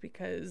us?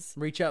 Because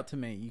reach out to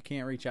me. You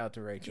can't reach out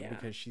to Rachel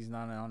because she's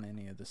not on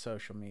any of the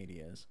social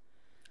medias.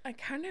 I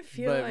kind of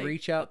feel like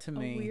reach out to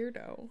me,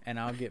 weirdo, and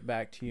I'll get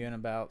back to you in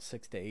about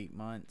 6 to 8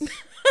 months,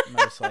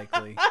 most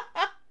likely.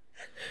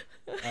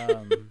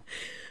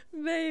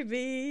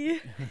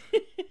 Maybe.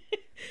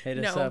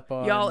 Hit us up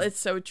on... y'all, it's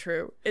so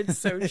true. It's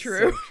so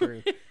true. It's so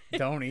true.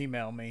 Don't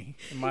email me.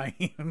 My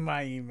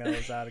email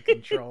is out of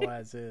control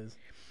as is.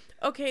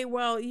 Okay,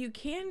 well, you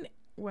can...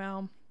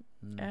 Well,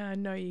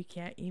 No, you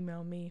can't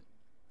email me.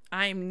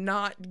 I'm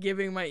not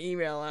giving my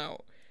email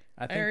out.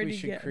 I think we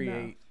should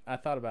create. I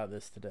thought about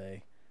this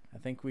today. I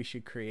think we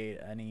should create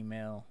an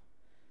email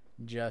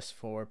just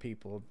for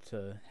people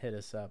to hit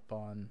us up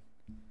on.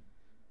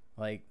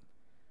 Like,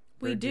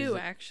 we do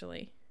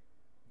actually.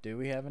 Do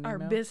we have an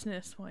email? Our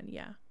business one,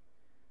 yeah.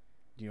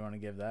 Do you want to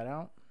give that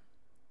out?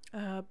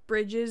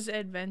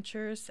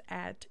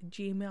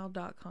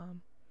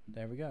 bridgesadventures@gmail.com.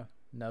 There we go.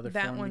 Another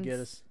form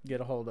to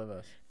get a hold of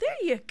us. There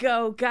you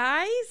go,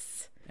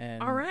 guys.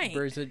 And all right.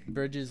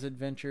 Bridges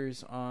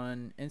Adventures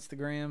on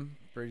Instagram,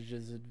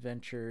 Bridges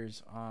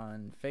Adventures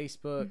on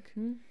Facebook,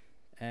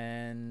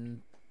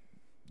 and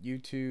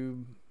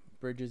YouTube,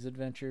 Bridges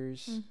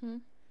Adventures.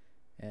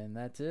 And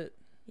that's it.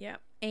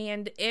 Yep.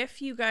 And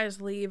if you guys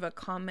leave a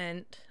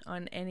comment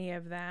on any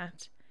of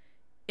that,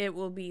 it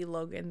will be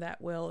Logan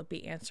that will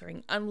be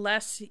answering,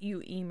 unless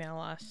you email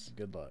us.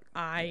 Good luck.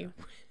 I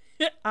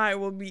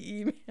will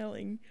be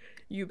emailing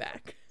you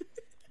back.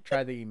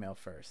 Try the email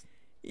first.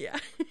 Yeah.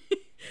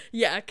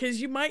 Yeah,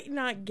 because you might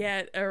not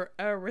get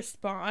a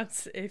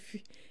response if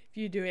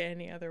you do it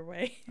any other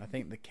way. I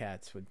think the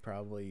cats would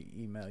probably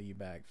email you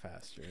back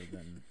faster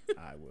than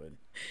I would.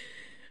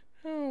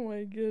 Oh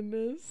my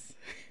goodness.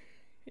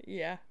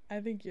 Yeah,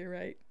 I think you're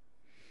right.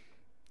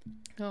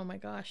 Oh my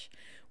gosh.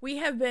 We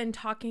have been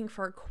talking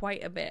for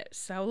quite a bit,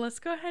 so let's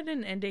go ahead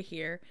and end it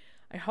here.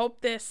 I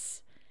hope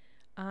this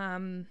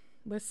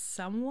was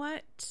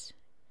somewhat,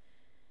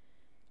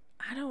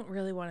 I don't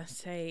really want to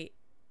say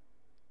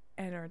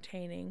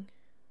entertaining.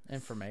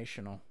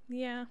 Informational.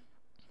 Yeah.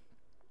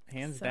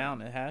 Hands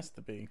down, it has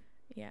to be.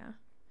 Yeah.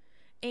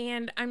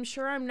 And I'm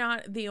sure I'm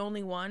not the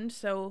only one,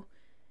 so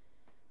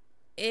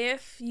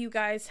if you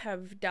guys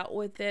have dealt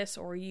with this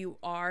or you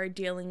are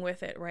dealing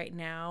with it right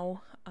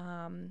now,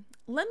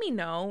 let me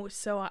know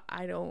so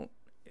I don't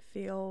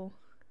feel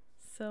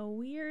so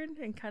weird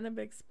and kind of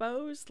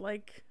exposed.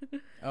 Like,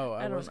 oh,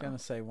 I was going to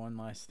say one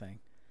last thing.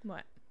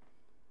 What?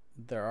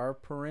 There are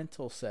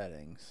parental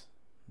settings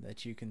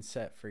that you can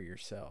set for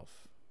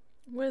yourself.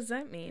 What does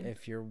that mean?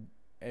 If you're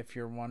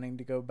wanting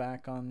to go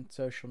back on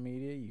social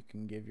media, you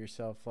can give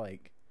yourself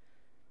like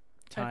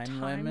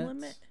time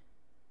limits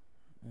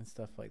and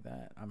stuff like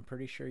that. I'm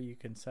pretty sure you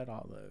can set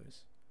all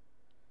those.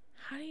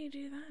 How do you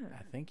do that?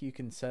 I think you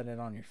can set it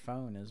on your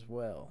phone as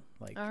well.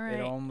 Like, right.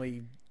 It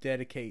only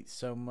dedicates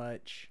so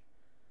much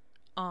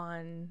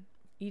on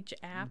each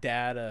app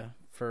data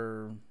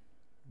for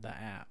the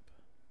app.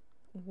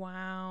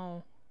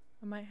 Wow.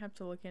 I might have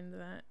to look into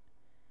that.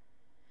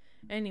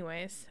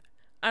 Anyways,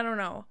 I don't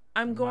know.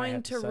 I'm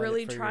going to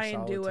really try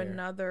and do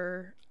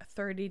another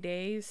 30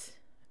 days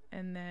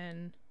and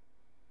then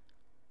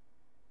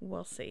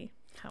we'll see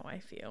how I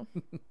feel.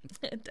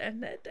 I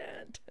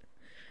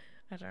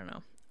don't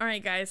know. All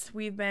right, guys,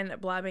 we've been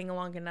blabbing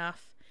long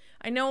enough.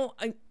 I know,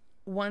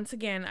 once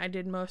again, I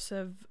did most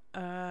of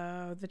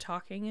the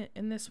talking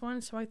in this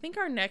one, so I think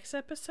our next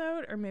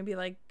episode, or maybe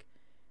like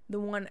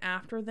the one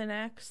after the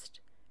next,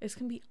 is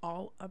going to be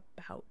all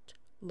about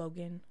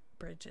Logan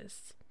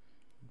Bridges.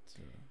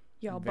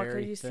 Y'all buckle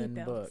your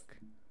seatbelts. Book.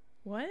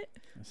 What?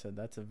 I said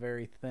that's a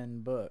very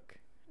thin book.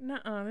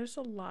 Nuh-uh, there's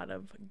a lot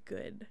of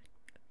good,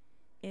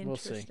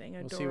 interesting,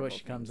 adorable. We'll see what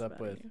she comes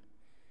up with.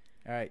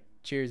 All right.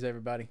 Cheers,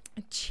 everybody.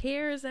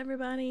 Cheers,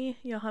 everybody.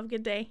 Y'all have a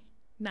good day,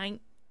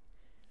 night,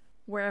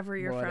 wherever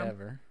you're from.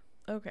 Whatever.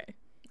 Okay.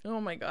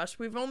 Oh my gosh,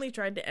 we've only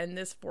tried to end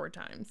this 4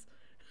 times.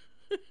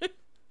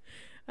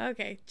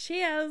 Okay.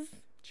 Cheers.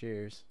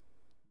 Cheers.